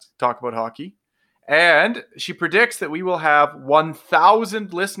podcast, talk about hockey. And she predicts that we will have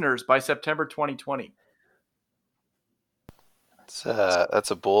 1,000 listeners by September 2020.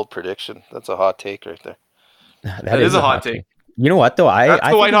 That's a bold prediction. That's a hot take right there. That is a hot take. You know what, though? That's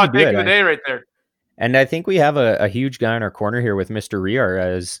the White Hot Take of the day right there. And I think we have a huge guy in our corner here with Mr. Riar,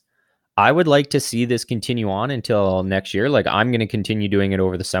 as I would like to see this continue on until next year. Like, I'm going to continue doing it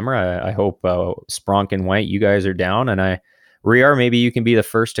over the summer. I hope Spronk and White, you guys are down, and Riar, maybe you can be the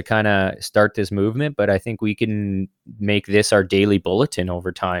first to kind of start this movement, but I think we can make this our daily bulletin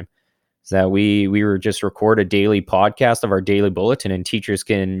over time. So that we were just record a daily podcast of our daily bulletin, and teachers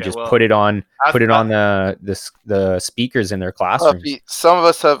can put it on the speakers in their classrooms. Buffy, some of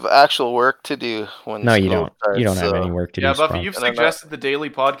us have actual work to do when you don't. You don't have any work to do. Yeah, Buffy, you've suggested the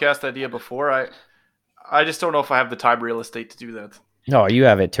daily podcast idea before. I just don't know if I have the time real estate to do that. No, you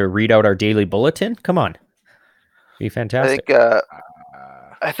have it to read out our daily bulletin. Come on. Be fantastic.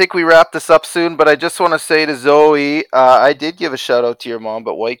 I think we wrap this up soon, but I just want to say to Zoe, I did give a shout out to your mom,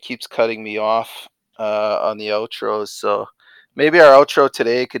 but White keeps cutting me off on the outros. So maybe our outro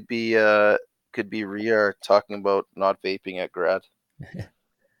today could be Riar talking about not vaping at grad.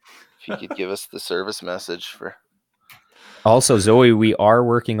 If you could give us the service message for. Also, Zoe, we are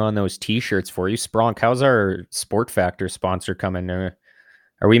working on those T-shirts for you. Spronk, how's our Sport Factor sponsor coming? Are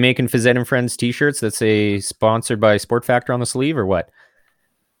we making Phys Ed and Friends T-shirts that say sponsored by Sport Factor on the sleeve, or what?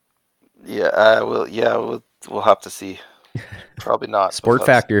 Yeah, we'll have to see. Probably not. Sport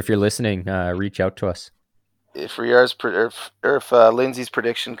Factor, if you're listening, reach out to us. If Riar's if Lindsay's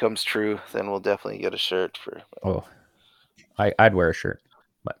prediction comes true, then we'll definitely get a shirt for. Oh, I'd wear a shirt.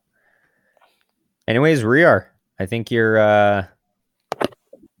 But anyways, Riar, I think you're our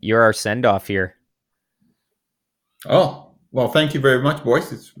send off here. Oh, well, thank you very much,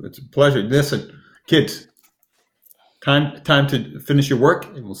 boys. It's a pleasure. Listen, kids, time to finish your work,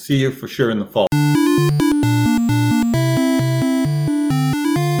 and we'll see you for sure in the fall.